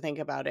you have to think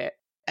about it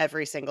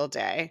every single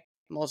day,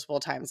 multiple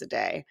times a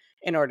day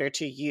in order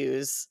to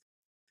use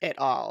it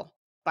all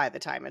by the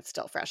time it's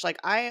still fresh. Like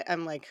I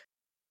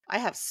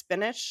have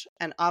spinach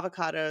and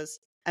avocados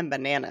and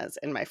bananas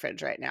in my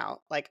fridge right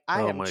now. Like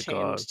I Oh am my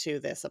chained god. to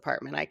this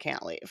apartment. I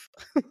can't leave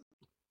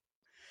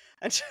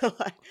until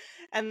I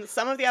and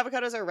some of the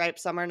avocados are ripe,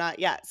 some are not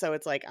yet. So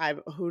it's like I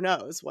who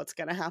knows what's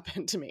going to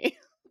happen to me.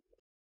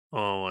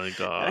 Oh my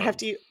And I have god.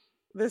 to eat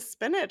this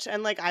spinach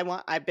and like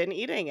I've been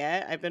eating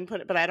it. I've been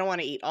putting but I don't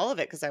want to eat all of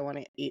it cuz I want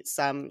to eat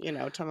some,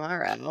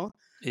 tomorrow.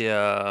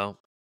 Yeah.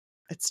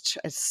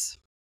 It's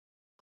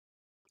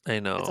I It's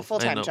a know. I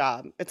full-time know.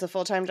 job. It's a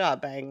full-time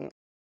job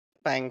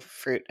buying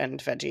fruit and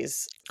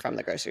veggies from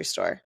the grocery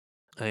store.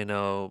 I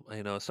know.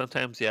 I know.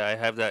 Sometimes, yeah, I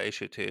have that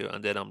issue too.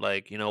 And then I'm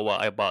like, you know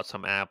what? I bought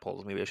some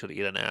apples. Maybe I should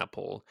eat an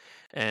apple.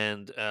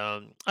 And I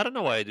don't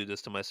know why I do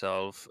this to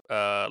myself.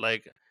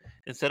 Like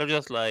instead of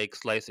just like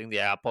slicing the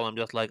apple, I'm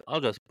just like, I'll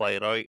just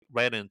bite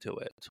right into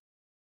it.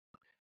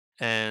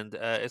 And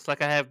it's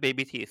like I have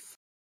baby teeth.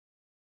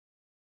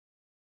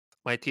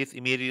 My teeth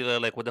immediately are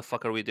like, what the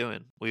fuck are we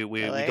doing? We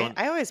Really? don't.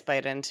 I always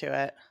bite into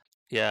it.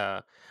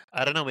 Yeah,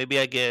 I don't know. Maybe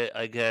I get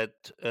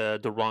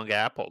the wrong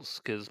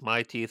apples because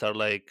my teeth are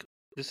like,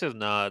 this is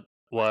not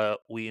what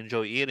we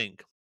enjoy eating.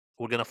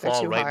 We're gonna They're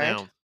fall too right hard.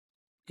 now.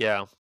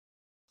 Yeah,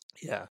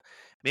 yeah.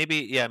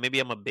 Maybe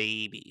I'm a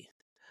baby,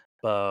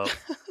 but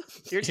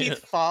Your teeth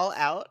fall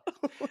out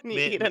when you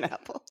may, eat an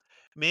apple.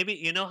 maybe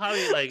you know how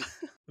you like.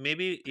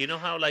 Maybe you know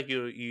how like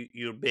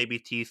your baby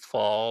teeth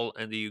fall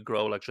and then you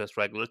grow like just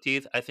regular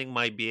teeth. I think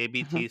my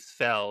baby Mhm. teeth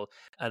fell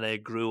and I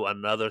grew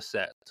another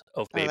set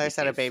of Another baby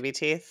set of teeth. baby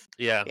teeth.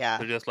 Yeah, Yeah,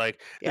 they're just yeah. like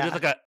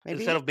a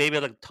instead Maybe of baby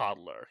like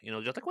toddler,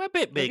 just like well, a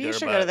bit maybe you bigger.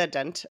 should go to But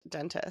the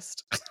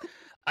dentist.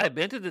 I've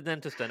been to the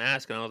dentist and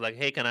asked, and I was like,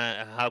 hey,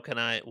 how can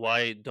I,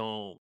 why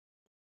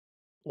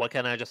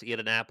can't I just eat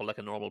an apple like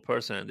a normal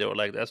person? And they were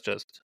like, that's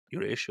just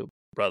your issue,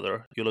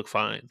 brother. You look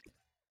fine.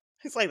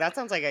 He's like, "That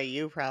sounds like a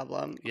you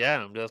problem."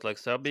 Yeah, I'm just like,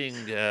 stop being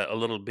a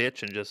little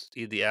bitch and just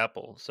eat the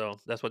apple. So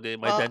that's what my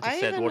Well, dentist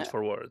said word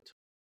for word.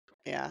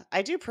 yeah,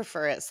 I do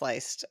prefer it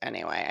sliced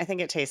anyway. I think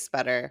it tastes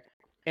better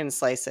in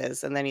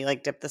slices, and then you,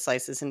 like, dip the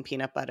slices in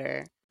peanut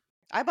butter.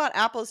 I bought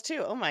apples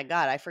too. Oh my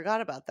god, I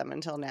forgot about them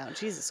until now.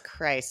 Jesus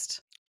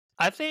Christ.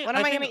 I think When I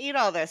am I gonna think eat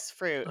all this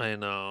fruit? I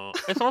know.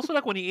 It's also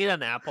like when you eat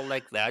an apple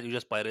like that, you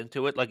just bite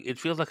into it. Like it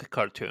feels like a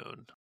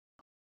cartoon.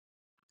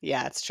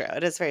 Yeah, it's true.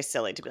 It is very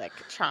silly to be like,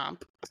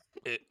 "Chomp."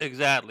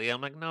 Exactly. I'm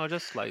like, no,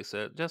 just slice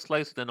it. Just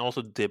slice it and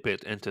also dip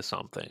it into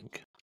something.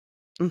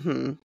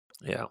 Mhm.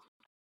 Yeah.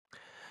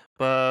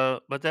 But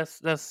that's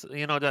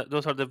that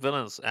those are the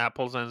villains,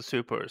 apples and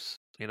supers.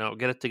 Get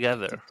it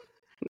together.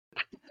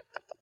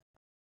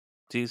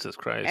 Jesus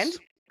And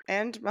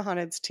Christ.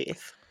 Mahoned's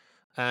teeth.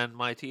 And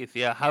my teeth.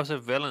 Yeah, House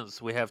of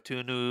Villains. We have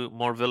two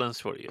more villains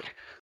for you.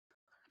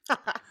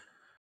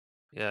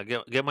 Yeah,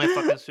 get my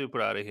fucking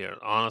super out of here,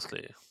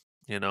 honestly.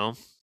 You know?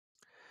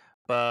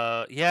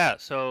 But yeah,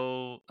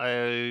 so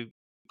I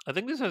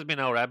think this has been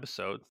our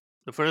episode.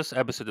 The first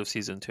episode of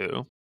season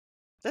 2.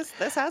 This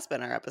has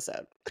been our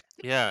episode.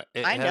 Yeah,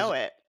 I know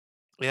it.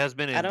 it has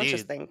been I don't just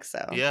indeed. think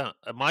so. Yeah,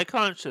 my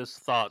conscious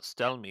thoughts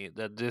tell me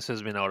that this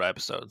has been our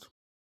episode.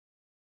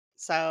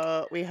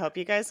 So, we hope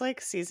you guys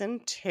like season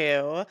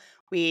 2.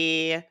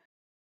 We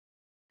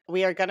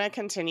we are gonna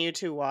continue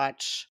to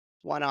watch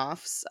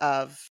one-offs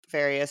of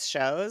various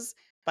shows,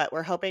 but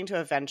we're hoping to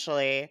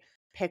eventually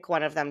pick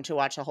one of them to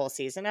watch a whole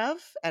season of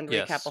and recap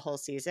a Yes. whole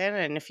season,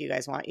 and if you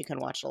guys want, you can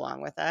watch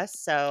along with us.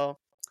 So,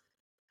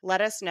 let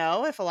us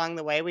know if along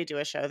the way we do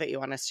a show that you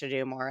want us to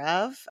do more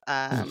of.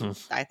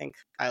 Mhm. I think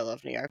I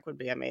Love New York would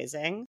be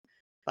amazing,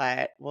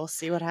 but we'll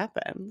see what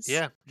happens.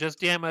 Yeah, just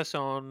DM us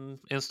on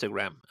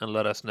Instagram and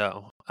let us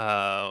know.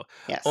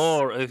 Yes.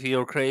 Or if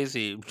you're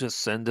crazy, just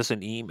send us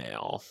an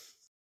email.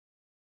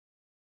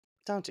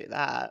 Don't do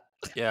that.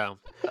 Yeah,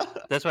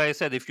 that's why I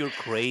said if you're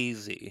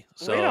crazy.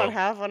 We don't So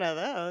have one of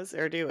those,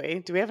 or do we?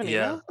 Do we have an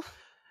yeah, email?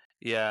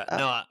 yeah. Oh.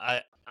 No,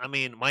 I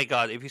mean, my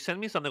God, if you send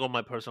me something on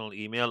my personal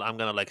email, I'm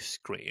gonna like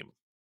scream.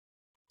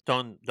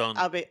 Don't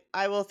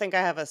I will think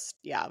I have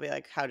yeah, I'll be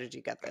like, "How did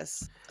you get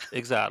this?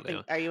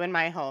 exactly. Are you in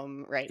my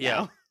home right Yeah.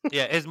 now?"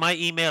 Yeah, is my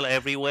email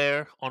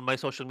everywhere on my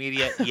social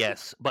media?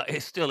 Yes, but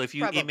it's still, if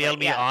you email Probably,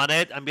 me yeah. on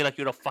it, I'd be like,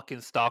 you're a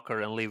fucking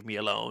stalker and leave me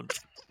alone.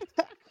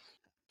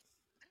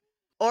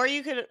 Or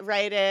you could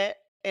write it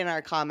in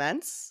our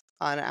comments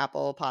on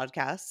Apple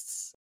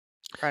Podcasts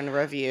and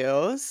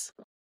reviews,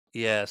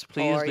 Yes,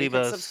 please or you leave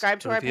could us subscribe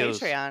to our reviews.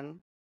 Patreon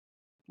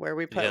where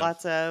we put Yeah.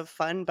 lots of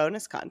fun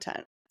bonus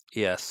content,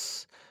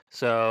 Yes.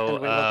 So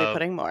and we will be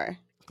putting more.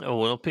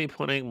 we'll be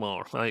putting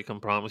more. I can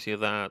promise you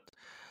that.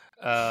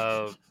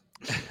 Uh,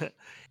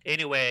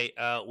 anyway,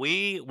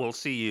 we will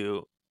see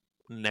you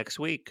next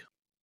week.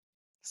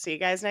 See you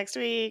guys next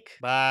week.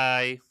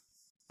 Bye.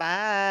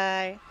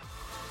 Bye.